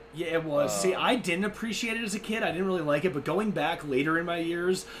 Yeah, it was. See, Um, I didn't appreciate it as a kid. I didn't really like it, but going back later in my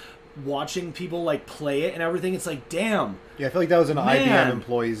years, watching people like play it and everything, it's like, damn. Yeah, I feel like that was an Man. IBM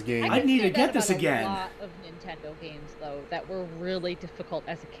employee's game. I can need say to get that this about again. A lot of Nintendo games, though, that were really difficult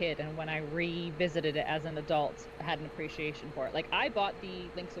as a kid, and when I revisited it as an adult, I had an appreciation for it. Like, I bought the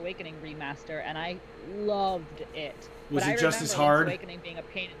Link's Awakening remaster, and I loved it. Was but it I just as remember hard? Link's Awakening being a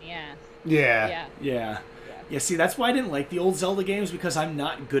pain in the ass. Yeah. Yeah. Yeah. Yeah, see, that's why I didn't like the old Zelda games, because I'm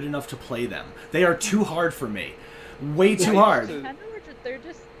not good enough to play them. They are too hard for me. Way too I hard. used to- Nintendo,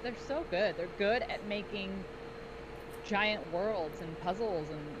 they're so good. They're good at making giant worlds and puzzles,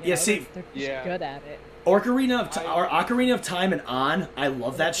 and Yeah, see- they're just Yeah. good at it. Ocarina of Time and On, I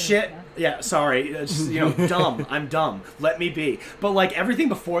love that shit. Yeah, sorry, it's, dumb. I'm dumb. Let me be. But like everything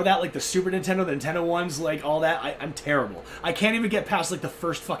before that, like the Super Nintendo, the Nintendo ones, like all that, I'm terrible. I can't even get past like the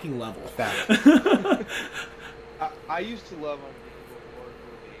first fucking level. I used to love on Game Boy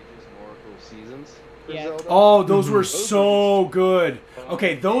Oracle of Ages and Oracle of Seasons for Yeah. Zelda. Oh, those were Those so good. fun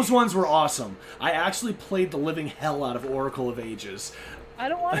Okay, those games. ones were awesome. I actually played the living hell out of Oracle of Ages. I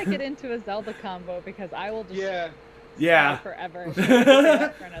don't want to get into a Zelda combo because I will just Yeah. Yeah. forever. Save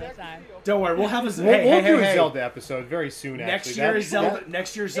that for another time. Don't worry, we'll have a We'll do a hey. Zelda episode very soon. Next actually. year That- is Zelda. that-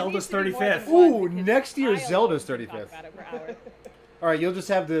 Next year's It Zelda's needs to be more 35th. than one Ooh, because next year's I Zelda's alone can 35th. talk about it for hours. All right, you'll just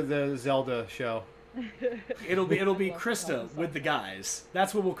have the Zelda show. It'll be Love Krista Zelda. with the guys.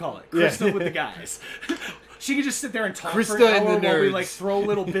 That's what we'll call it. Yeah. Krista with the guys. She can just sit there and talk for Krista an and hour the while we nerds. like throw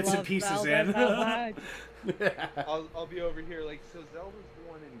little bits and Love pieces Zelda in. so much. I'll be over here like, so Zelda's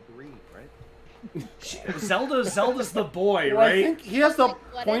the one in green, right? Zelda's the boy, Well, I right? think he has the Like,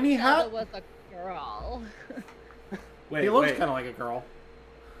 what if pointy Zelda hat. was a girl? Wait, He looks wait. kind of like a girl.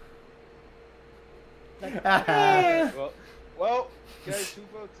 Well, guys, who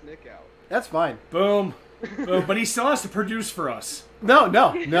votes Nick out? That's fine. Boom. Boom. But he still has to produce for us. No.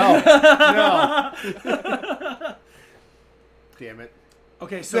 No. Damn it.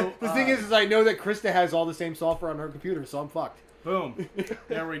 Okay, so The thing is I know that Krista has all the same software on her computer, so I'm fucked. boom.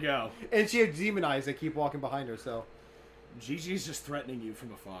 There we go. And she has demon eyes that keep walking behind her, so Gigi's just threatening you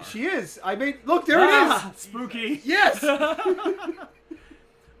from afar. she is. I made. Look, there it Ah, is. spooky. Yes.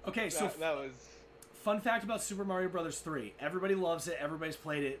 Okay, so That was. fun fact about Super Mario Bros. 3. Everybody loves it. Everybody's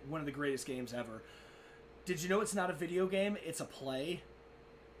played it. One of the greatest games ever. Did you know it's not a video game? It's a play.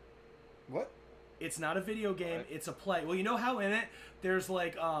 What? It's not a video game. What? It's a play. Well, you know how in it there's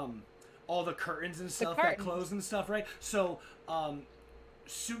like all the curtains and stuff that curtains. close and stuff, right? So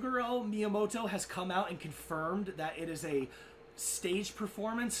Suguro Miyamoto has come out and confirmed that it is a stage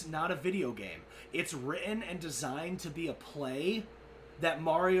performance, not a video game. It's written and designed to be a play that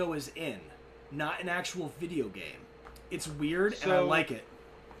Mario is in, not an actual video game. It's weird and I So- like it.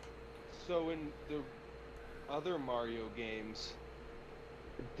 So in the other Mario games,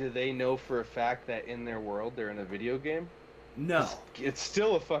 do they know for a fact that in their world they're in a video game? No. It's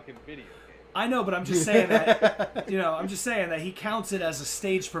still a fucking video game. I know, but I'm just saying that, I'm just saying that he counts it as a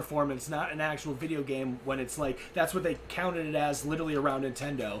stage performance, not an actual video game, when it's like, that's what they counted it as literally around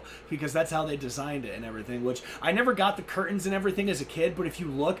Nintendo, because that's how they designed it and everything, which I never got the curtains and everything as a kid, but if you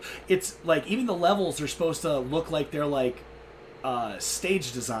look, it's like, even the levels are supposed to look like they're like,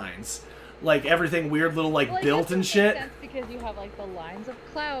 stage designs. Like, everything weird little, like, Well, I built guess and it shit. makes sense because you have like the lines of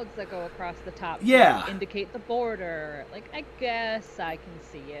clouds that go across the top. to, Yeah. like, indicate the border. Like I guess I can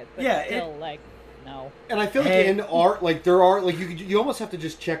see it, but Yeah, still, like no. And I feel like Hey. in art, like there are, like you almost have to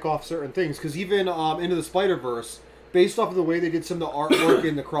just check off certain things because even Into the Spider-Verse, based off of the way they did some of the artwork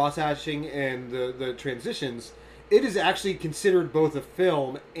and the cross hatching and the transitions, it is actually considered both a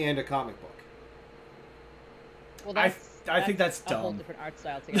film and a comic book. Well, I think that's a whole dumb. different art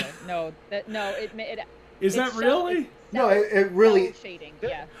style together. No, it Is that it's really? it's No, cell- it really- cell shading.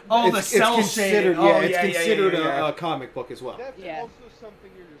 Yeah. Oh, the it's cell considered, shading. yeah, Oh, it's yeah, considered yeah. a comic book as well. That's Yeah. also something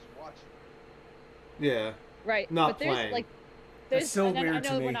you're just watching. Yeah. Right. Not but there's playing. like That's so and I weird to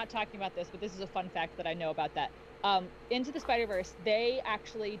know me. we're not talking about this, but this is a fun fact that I know about that. Into the Spider-Verse, they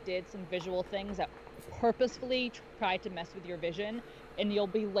actually did some visual things that purposefully tried to mess with your vision, and you'll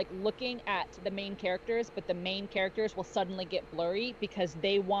be like looking at the main characters, but the main characters will suddenly get blurry because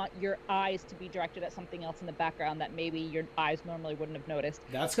they want your eyes to be directed at something else in the background that maybe your eyes normally wouldn't have noticed.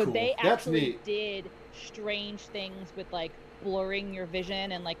 That's So cool. they That's actually neat. did strange things with like blurring your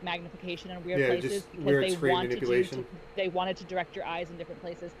vision and like magnification in weird Yeah, places just because weird they screen wanted manipulation. you to, they wanted to direct your eyes in different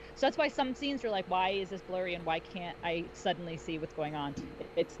places. So that's why some scenes are like, why is this blurry and why can't I suddenly see what's going on?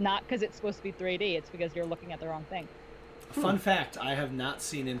 It's not because it's supposed to be 3D. It's because you're looking at the wrong thing. Fun fact, I have not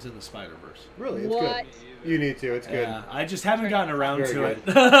seen Into the Spider-Verse. Really, it's What? good. You need to. It's good. Yeah, I just haven't gotten around Very to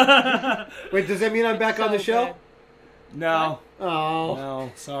it. Wait, does that mean I'm back on the So show? good. No. Oh,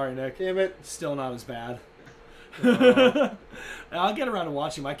 No, sorry, Nick. damn it. Still not as bad. Oh. I'll get around to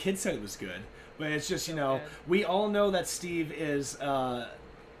watching. My kid said it was good. But it's just, we all know that Steve is a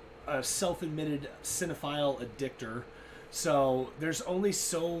self-admitted cinephile addictor. So there's only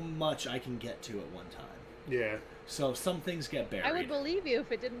so much I can get to at one time. Yeah. So some things get buried. I would believe you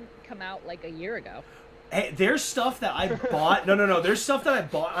if it didn't come out like a year ago. Hey, there's stuff that I bought. No. There's stuff that I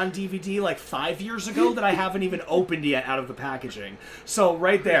bought on DVD like 5 years ago that I haven't even opened yet out of the packaging. So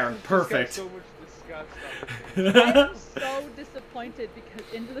right there, He's got perfect. so much disgust on his I'm so disappointed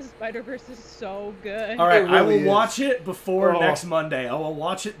because Into the Spider-Verse is so good. All right, It I really will is. watch it before Oh. next Monday. I will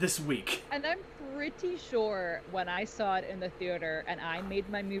watch it this week. And I'm pretty sure when I saw it in the theater and I made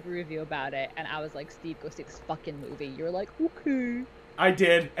my movie review about it and I was like, Steve, go see this fucking movie. You were like, okay. I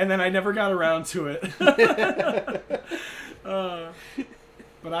did, and then I never got around to it.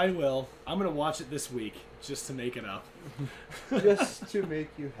 But I will. I'm going to watch it this week just to make it up. Just to make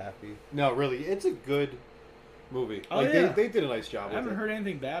you happy. No, really, it's a good movie. Oh, Like yeah. they did a nice job I with haven't it. heard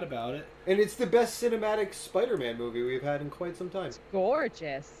anything bad about it. And it's the best cinematic Spider-Man movie we've had in quite some time.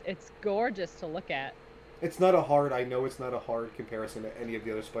 Gorgeous. It's gorgeous to look at. It's not a hard. I know it's not a hard comparison to any of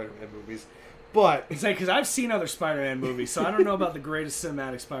the other Spider-Man movies, but It's like, because I've seen other Spider-Man movies, so I don't know about the greatest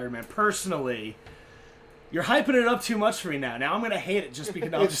cinematic Spider-Man. Personally, you're hyping it up too much for me now. Now I'm going to hate it just because...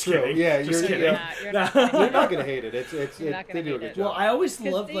 No, I'm It's just true. kidding. Yeah, just you're- kidding. yeah. You're not you're not gonna hate it. You're not they gonna do a hate good it. job. Well, I always 'Cause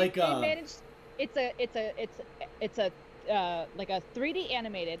loved, they like... managed. It's a like a 3D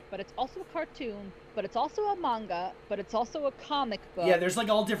animated, but it's also a cartoon, but it's also a manga, but it's also a comic book. yeah, there's, like,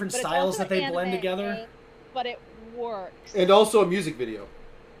 all different but it's styles also that they blend anime, together. But it works. And also a music video.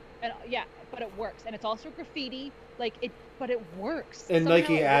 And yeah, but it works, and it's also graffiti. Like it, but it works. And Somehow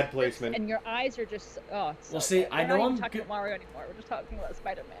Nike it ad works, placement. And your eyes are just It's so Well, see, good. I We're know not I'm even talking go- about Mario anymore. We're just talking about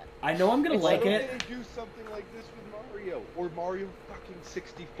Spider-Man. I know I'm going to Why like don't it. they do something like this with Mario or Mario fucking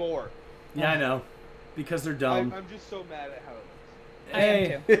 64? Yeah, I know. Because they're dumb. I'm just so mad at how it looks. I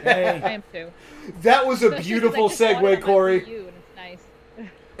am Hey, too. I hey. am too. That was a Especially 'cause beautiful I just bought it on segue, my Corey. Wii U, and it's nice.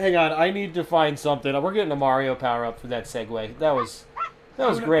 Hang on, I need to find something. We're getting a Mario power up for that segue. That was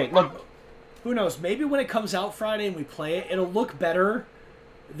great. Look, Who knows? Maybe when it comes out Friday and we play it, it'll look better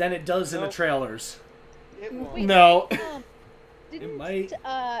than it does in the Nope. trailers. It won't. Wait, no. Didn't might.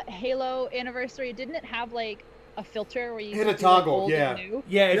 Halo Anniversary? Didn't it have like a filter where you Hit could a do, like, toggle, old yeah. and new?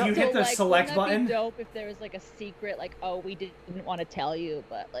 Yeah, if Yep. you So, hit the like, select wouldn't that button. be dope if there was like a secret, like, oh, we didn't want to tell you,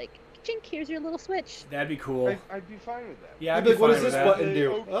 but like, chink, here's your little switch. That'd be cool. I'd be fine with that. Yeah, I'd I'd be be like, what fine does with this that. button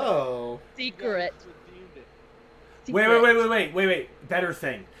do? Okay. Oh. Secret. You guys redeemed it. Wait. Better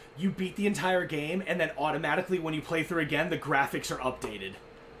thing. You beat the entire game, and then automatically, when you play through again, the graphics are updated.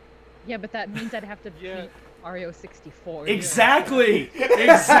 Yeah, but that means I'd have to Yeah. beat Mario 64. Exactly!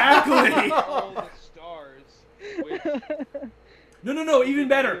 Exactly! All the stars. Which, No, even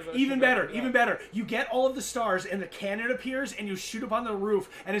better, Give us even a better better, even better. You get all of the stars, and the cannon appears, and you shoot up on the roof,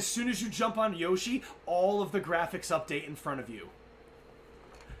 and as soon as you jump on Yoshi, all of the graphics update in front of you.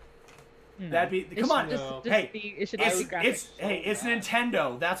 That'd be... Come on! Hey, it should It's, just be graphics. it's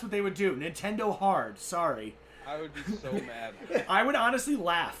Nintendo. That's what they would do. Nintendo hard. Sorry. I would be so mad. I would honestly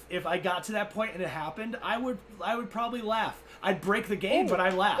laugh if I got to that point and it happened. I would probably laugh. I'd break the game, but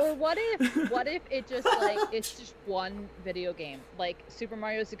I'd laugh. Or what if it just like it's just one video game, like Super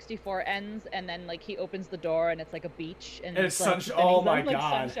Mario 64 ends and then like he opens the door and it's like a beach and it's like, sunshine. then he's Oh on, my like,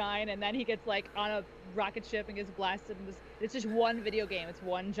 god! sunshine, and then he gets like on a rocket ship and gets blasted. And it's just one video game. It's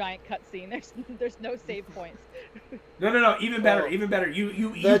one giant cutscene. There's no save points. No. Even better. Oh. Even better. You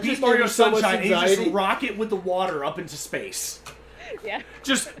That beat just Mario gave me so much Sunshine and you just anxiety. rocket with the water up into space. Yeah,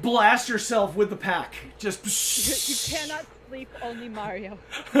 Just blast yourself with the pack. you Just. cannot sleep. Only Mario.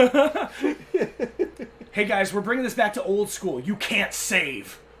 Hey guys, we're bringing this back to old school. You can't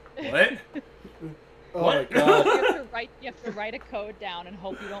save. What? Oh What? my god. You have to write a code down and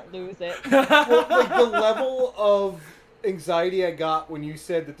hope you don't lose it. Well, like the level of anxiety I got when you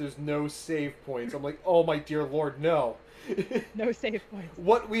said that there's no save points. I'm like, oh my dear lord, no. No save points.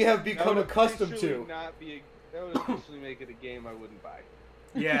 What we have That become would accustomed officially to. that would officially make it a game I wouldn't buy.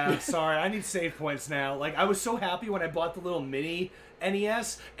 Yeah, sorry. I need save points now. Like, I was so happy when I bought the little mini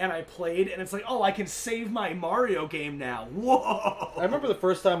NES and I played, and it's like, oh, I can save my Mario game now. Whoa! I remember the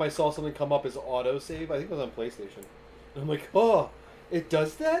first time I saw something come up as autosave. I think it was on PlayStation. And I'm like, oh, it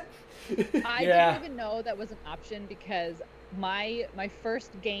does that? I Yeah. didn't even know that was an option because my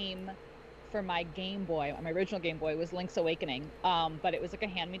first game for my Game Boy, my original Game Boy, was Link's Awakening. But it was like a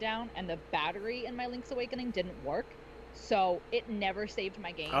hand-me-down, and the battery in my Link's Awakening didn't work. So it never saved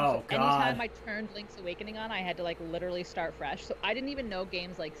my game. Oh, so God. anytime I turned Link's Awakening on, I had to like literally start fresh. So I didn't even know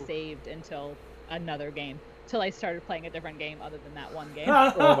games like saved until another game. Till I started playing a different game other than that one game.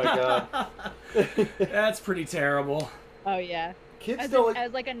 Oh my god. That's pretty terrible. Oh yeah. Kids As, don't.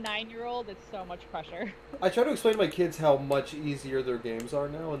 as like a 9-year-old, it's so much pressure. I try to explain to my kids how much easier their games are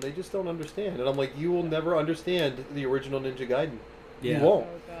now, and they just don't understand. And I'm like, you will never understand the original Ninja Gaiden. Yeah. You won't.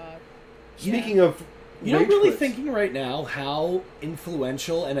 Oh god. Speaking of. You know, rage really quits, thinking right now how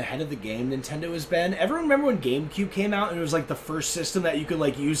influential and ahead of the game Nintendo has been. Everyone remember when GameCube came out and it was like the first system that you could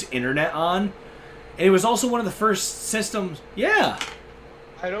like use internet on? And it was also one of the first systems. Yeah.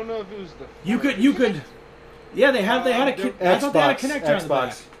 I don't know if it was the You first, could Yeah, they had a. I thought they had a Xbox. connector on the back.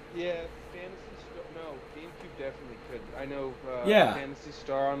 Xbox. Yeah, Fantasy Star. No, GameCube definitely could. I know. Yeah. Fantasy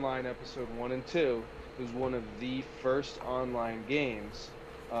Star Online Episode 1 and 2 was one of the first online games.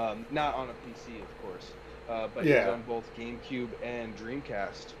 Not on a PC, of course, but it Yeah. was on both GameCube and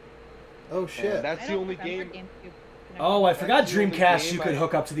Dreamcast. Oh And shit. that's I the don't only remember game. GameCube connection. Oh, I forgot That's the only Dreamcast. game You could I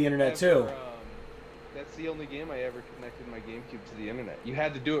hook up to the internet ever, too. That's the only game I ever connected my GameCube to the internet. You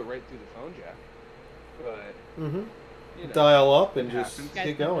had to do it right through the phone jack, but Mm-hmm. you know. Dial up and It just happens. You guys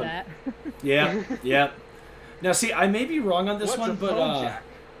keep remember going. that? Yeah, yeah. Now, see, I may be wrong on this What's one, a but phone jack?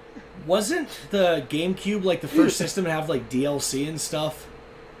 wasn't the GameCube like the first system to have like DLC and stuff?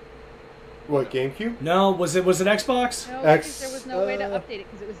 What, GameCube? No, was it Xbox? No, X- because there was no way to uh, update it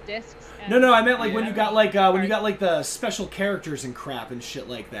because it was discs. And No, I meant like when Yeah. you got like when you got like the special characters and crap and shit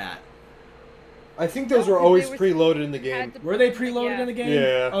like that. I think those No, were 'cause always they were- preloaded in the had game. to Were put- they preloaded yeah. in the game?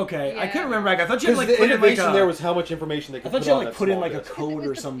 Yeah. Okay, I Yeah. couldn't remember. I thought you had Because like the put in like innovation a, there was how much information they I could thought put you had on like that put in small like a disc. code It or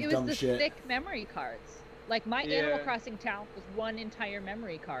was some it was dumb the shit. thick memory cards. Like my Yeah. Animal Crossing town was one entire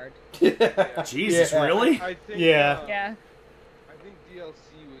memory card. Jesus, Yeah. really? I think, Yeah. Yeah. I think DLC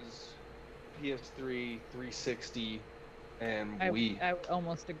was PS3, 360, and I Wii. would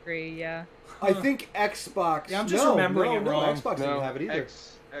almost agree. Yeah. I think Xbox. Yeah, I'm just no, remembering no, it no, wrong. Xbox didn't have it either.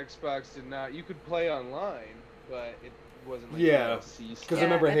 Xbox did not. You could play online, but it wasn't like Yeah. DLC stuff. 'Cause I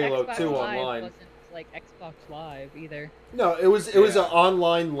remember and Halo Xbox 2 Live online. wasn't like Xbox Live either. No, it was an Yeah.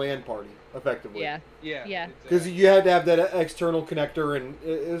 online LAN party, effectively. Yeah. Yeah. Yeah. Because you had to have that external connector, and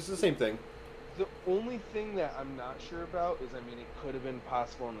it was the same thing. The only thing that I'm not sure about is, I mean, it could have been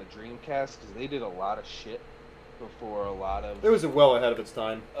possible on the Dreamcast because they did a lot of shit before a lot of It was well ahead of its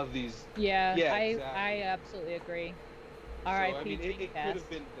time. these. Yeah. Yeah, I exactly. absolutely agree. So, R.I.P. I mean, it could Dreamcast. have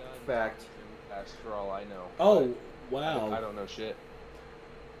been done Fact. on Dreamcast for all I know. Oh, but I wow. don't know shit.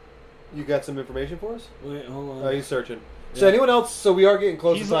 You got some information for us? Wait, hold on. Oh, he's searching. So Yeah. anyone else? So we are getting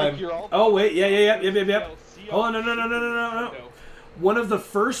close He's to time. like, you're all Oh, wait, yep. DLC Hold on, no. One of the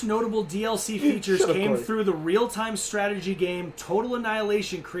first notable DLC features Shut up, came Corey. through the real-time strategy game Total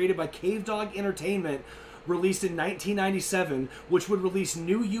Annihilation, created by Cave Dog Entertainment, released in 1997, which would release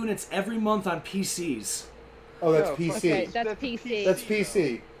new units every month on PCs. Oh, that's No, PC. Okay, that's That's a PC. That's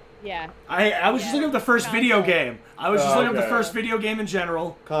PC. Yeah. I was just Yeah. looking at the first video Console. game. I was just Oh, looking at the okay. first video game in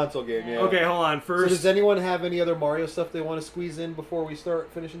general. Console game, yeah. Okay, hold on. So First, does anyone have any other Mario stuff they want to squeeze in before we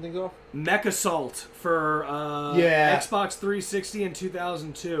start finishing things off? Mech Assault for Yeah. Xbox 360 in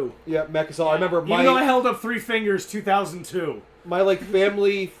 2002. Yeah, Mechasol. I remember Even though I my held up three fingers, 2002. like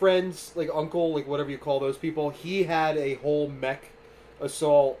family, friends, like uncle, like whatever you call those people. He had a whole Mech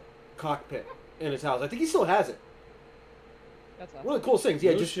Assault cockpit in his house. I think he still has it. That's One awesome. of the coolest things.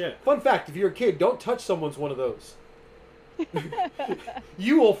 Yeah, No just shit. fun fact: if you're a kid, don't touch someone's one of those.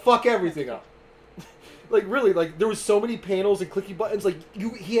 You will fuck everything up. Like really, like there was so many panels and clicky buttons. Like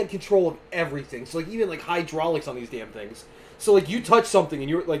he had control of everything. So like even like hydraulics on these damn things. So like you touch something and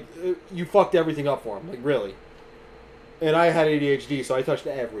you're like you fucked everything up for him. Like really. And I had ADHD, so I touched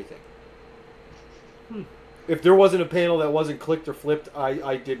everything. If there wasn't a panel that wasn't clicked or flipped,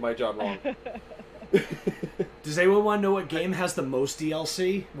 I did my job wrong. Does anyone want to know what game has the most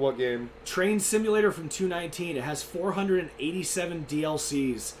DLC? What game? Train Simulator from 2019. It has 487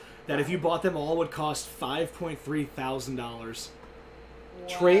 DLCs that if you bought them all would cost $5.3 thousand.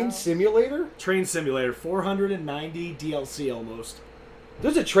 Train Wow. Simulator? Train Simulator, 490 DLC almost.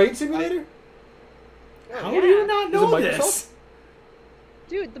 There's a train simulator? How yeah. do you not Is know it this?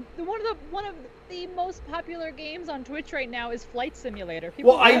 Dude, one of the most popular games on Twitch right now is Flight Simulator.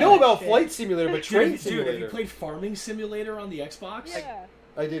 People Well, I love know that about shit. Flight Simulator, but Dude, Train have Simulator. you played Farming Simulator on the Xbox? Yeah.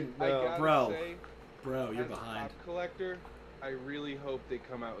 I didn't I know. gotta Bro. say, Bro, you're as a behind. pop collector, I really hope they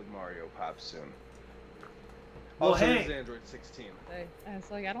come out with Mario Pop soon. Well, Also, hey. there's Android 16.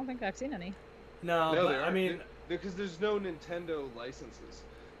 It's like I don't think I've seen any. No, No, but there I aren't. mean, Because there's no Nintendo licenses.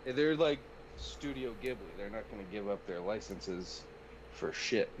 They're like Studio Ghibli. They're not going to give up their licenses for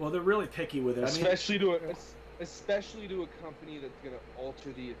shit. well, they're really picky with it. I mean, Especially to a company that's going to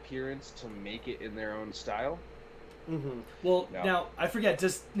alter the appearance to make it in their own style. Mm-hmm. well, No. now I forget.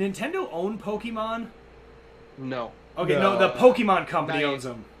 Does Nintendo own Pokemon? No. Okay, No. no, the Pokemon company Niantic. owns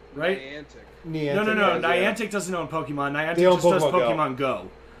them, right? Niantic. No, Niantic. Niantic doesn't own Pokemon. Niantic They own just does Pokemon Go. Pokemon Go.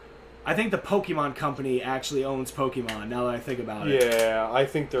 I think the Pokemon company actually owns Pokemon. Now that I think about it, Yeah, I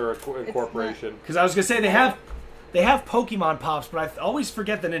think they're a corporation. because I was gonna say they have Pokemon Pops, but I always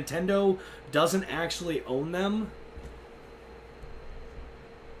forget that Nintendo doesn't actually own them.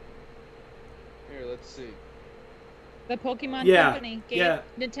 Here, let's see. The Pokemon Yeah, company, yeah.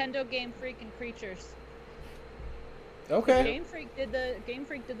 Nintendo Game Freak and Creatures. Okay. Game Freak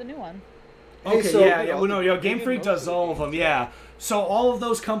did the new one. Okay, so- yeah. Well, no, Game did Freak most does of the all of them, games. yeah. So all of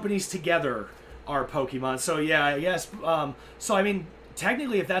those companies together are Pokemon. So yeah, yes. So I mean,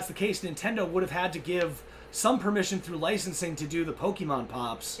 technically, if that's the case, Nintendo would have had to give some permission through licensing to do the Pokemon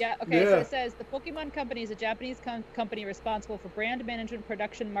Pops. Yeah, okay, so Yeah. it says the Pokemon Company is a Japanese company responsible for brand management,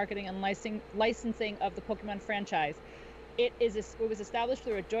 production, marketing, and licensing of the Pokemon franchise. It was established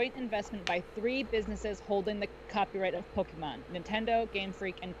through a joint investment by 3 businesses holding the copyright of Pokemon: Nintendo, Game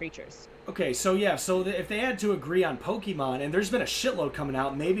Freak, and Creatures. Okay, so yeah, so if they had to agree on Pokemon, and there's been a shitload coming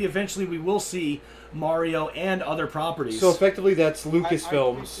out, maybe eventually we will see Mario and other properties. So effectively, that's I think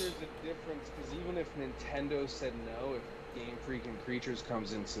Lucasfilms. there's a difference because even if Nintendo said no, if Game Freak and Creatures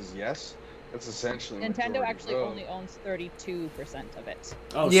comes in and says yes, that's essentially Nintendo majority actually vote. only owns 32% of it.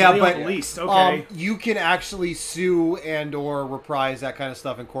 oh, so Yeah, they but, own at least okay. You can actually sue and or reprise that kind of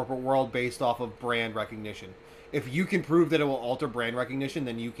stuff in corporate world based off of brand recognition. If you can prove that it will alter brand recognition,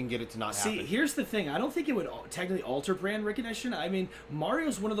 then you can get it to not See, happen. here's the thing. I don't think it would technically alter brand recognition. I mean,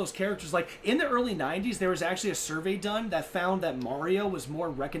 Mario's one of those characters. Like, in the early 90s, there was actually a survey done that found that Mario was more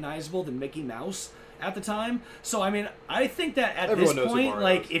recognizable than Mickey Mouse at the time. So, I mean, I think that at Everyone this knows who point, Mario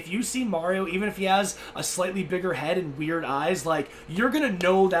like, is. if you see Mario, even if he has a slightly bigger head and weird eyes, like, you're going to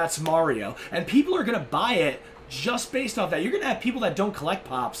know that's Mario. And people are going to buy it just based off that. You're going to have people that don't collect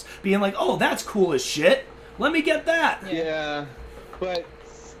Pops being like, oh, that's cool as shit. Let me get that. Yeah, but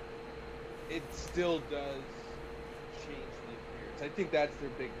it still does change the appearance. I think that's their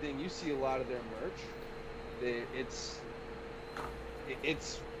big thing. You see a lot of their merch.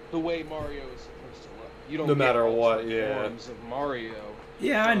 It's the way Mario is supposed to look. You don't No get matter what, alternate yeah. forms of Mario.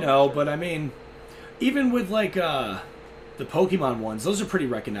 Yeah, I know, but I mean, even with like the Pokemon ones, those are pretty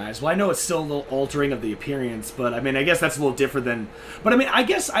recognizable. I know it's still a little altering of the appearance, but I mean, I guess that's a little different than. But I mean, I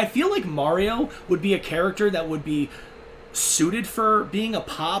guess I feel like Mario would be a character that would be suited for being a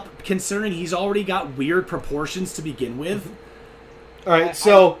pop, considering he's already got weird proportions to begin with. All right,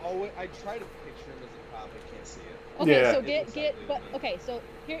 so I try to picture him as a pop. I can't see it. Okay, Yeah. so It's get ugly, but but- okay, so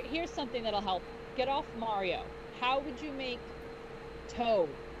here's something that'll help. Get off Mario. How would you make Toad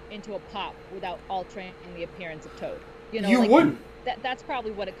into a pop without altering the appearance of Toad? You know, you like, wouldn't. That's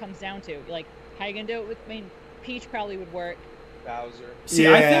probably what it comes down to. Like, how you gonna do it with? I mean, Peach probably would work. Bowser. See,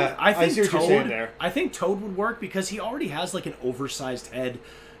 Yeah, I I think see what you're Toad. saying there. I think Toad would work because he already has like an oversized head,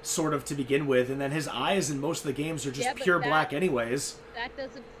 sort of to begin with, and then his eyes in most of the games are just Yeah, but pure that- black, anyways. That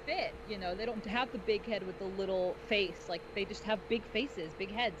doesn't fit. You know, they don't have the big head with the little face. Like, they just have big faces,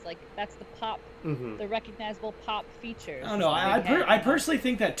 big heads. Like, that's the pop, Mhm. the recognizable pop features. I don't know. I Big head, I you know? personally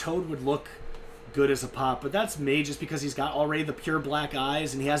think that Toad would look good as a pop, but that's me just because he's got already the pure black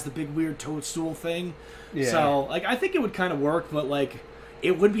eyes and he has the big weird toadstool thing. Yeah. So, like, I think it would kind of work, but like,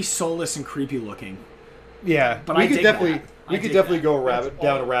 it would be soulless and creepy looking. Yeah, But we I could dig definitely that. I we could dig definitely that. go That's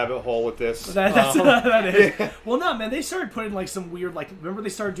down a all. rabbit hole with this. That's Um, that is. yeah. Well, no, man, they started putting like some weird, like, remember they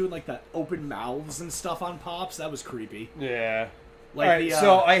started doing like the open mouths and stuff on pops? That was creepy. Yeah. Like All right, the,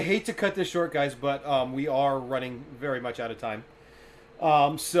 so I hate to cut this short, guys, but we are running very much out of time.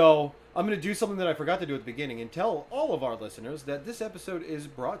 So I'm going to do something that I forgot to do at the beginning and tell all of our listeners that this episode is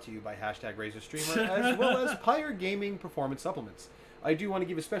brought to you by #RazorStreamer as well as Pyre Gaming Performance Supplements. I do want to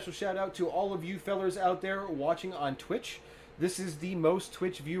give a special shout out to all of you fellers out there watching on Twitch. This is the most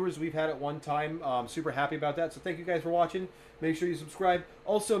Twitch viewers we've had at one time. Super happy about that. So thank you guys for watching. Make sure you subscribe.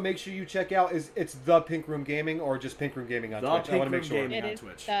 Also, make sure you check out it's the Pink Room Gaming or just Pink Room Gaming on The Twitch. I Pink want to make Room sure. Gaming. It on is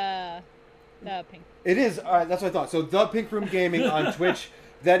Twitch. the pink. It is. That's what I thought. So the Pink Room Gaming on Twitch.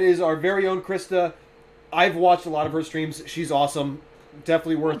 That is our very own Krista. I've watched a lot of her streams. She's awesome.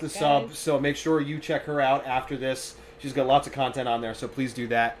 Definitely worth the Thanks, sub. guys. So make sure you check her out after this. She's got lots of content on there. So please do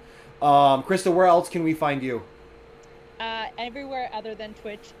that. Krista, where else can we find you? Everywhere other than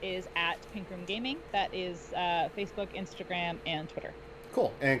Twitch is at Pink Room Gaming. That is Facebook, Instagram, and Twitter.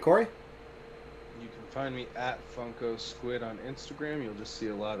 Cool. And Corey? You can find me at Funko Squid on Instagram. You'll just see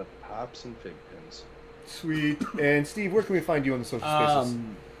a lot of pops and pig pins. Sweet. And Steve, where can we find you on the social spaces?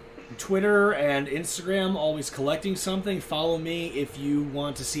 Twitter and Instagram, always collecting something. Follow me if you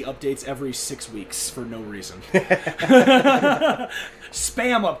want to see updates every 6 weeks for no reason.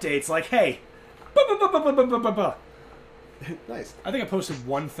 Spam updates like, hey, ba-ba-ba-ba-ba-ba-ba-ba. Nice. I think I posted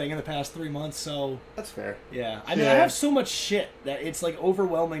one thing in the past 3 months, so That's fair. yeah. I mean, I Yeah. have so much shit that it's like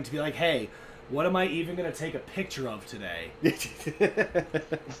overwhelming to be like, hey, what am I even going to take a picture of today?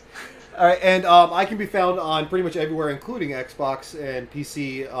 All right, and I can be found on pretty much everywhere, including Xbox and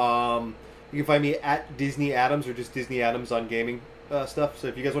PC. You can find me at Disney Adams or just Disney Adams on gaming stuff. So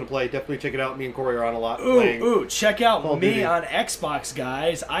if you guys want to play, definitely check it out. Me and Corey are on a lot playing. Ooh, check out Call of me Duty. on Xbox,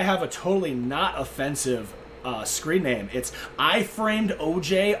 guys. I have a totally not offensive screen name. It's I framed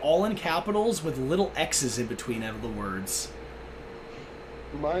OJ, all in capitals with little X's in between of the words.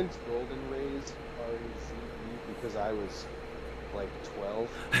 Mine's Golden Rays, RAZE, because I was like 12.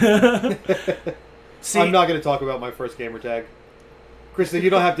 See, I'm not going to talk about my first gamer tag. Krista, you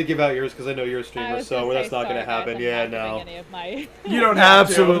don't have to give out yours because I know you're a streamer, so that's not going to happen. Yeah, no. Any of my... you don't have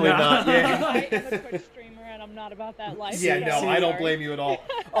Absolutely to. not. Yeah. I am a Twitch streamer and I'm not about that life. Yeah, no, so I don't sorry. blame you at all.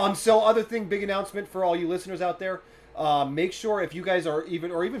 So other thing, big announcement for all you listeners out there. Make sure if you guys are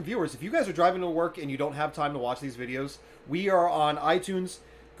even viewers, if you guys are driving to work and you don't have time to watch these videos, we are on iTunes,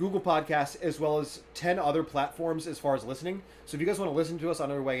 Google Podcasts, as well as 10 other platforms as far as listening. So if you guys want to listen to us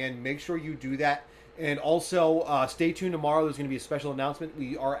on our way in, make sure you do that. And also, stay tuned tomorrow. There's going to be a special announcement.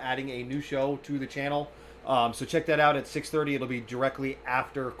 We are adding a new show to the channel. So check that out at 6:30. It'll be directly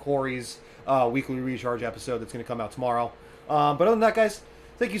after Corey's weekly recharge episode that's going to come out tomorrow. But other than that, guys,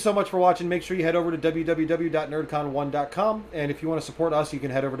 thank you so much for watching. Make sure you head over to www.nerdcon1.com. And if you want to support us, you can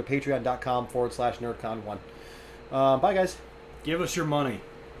head over to patreon.com/nerdcon1. Bye, guys. Give us your money.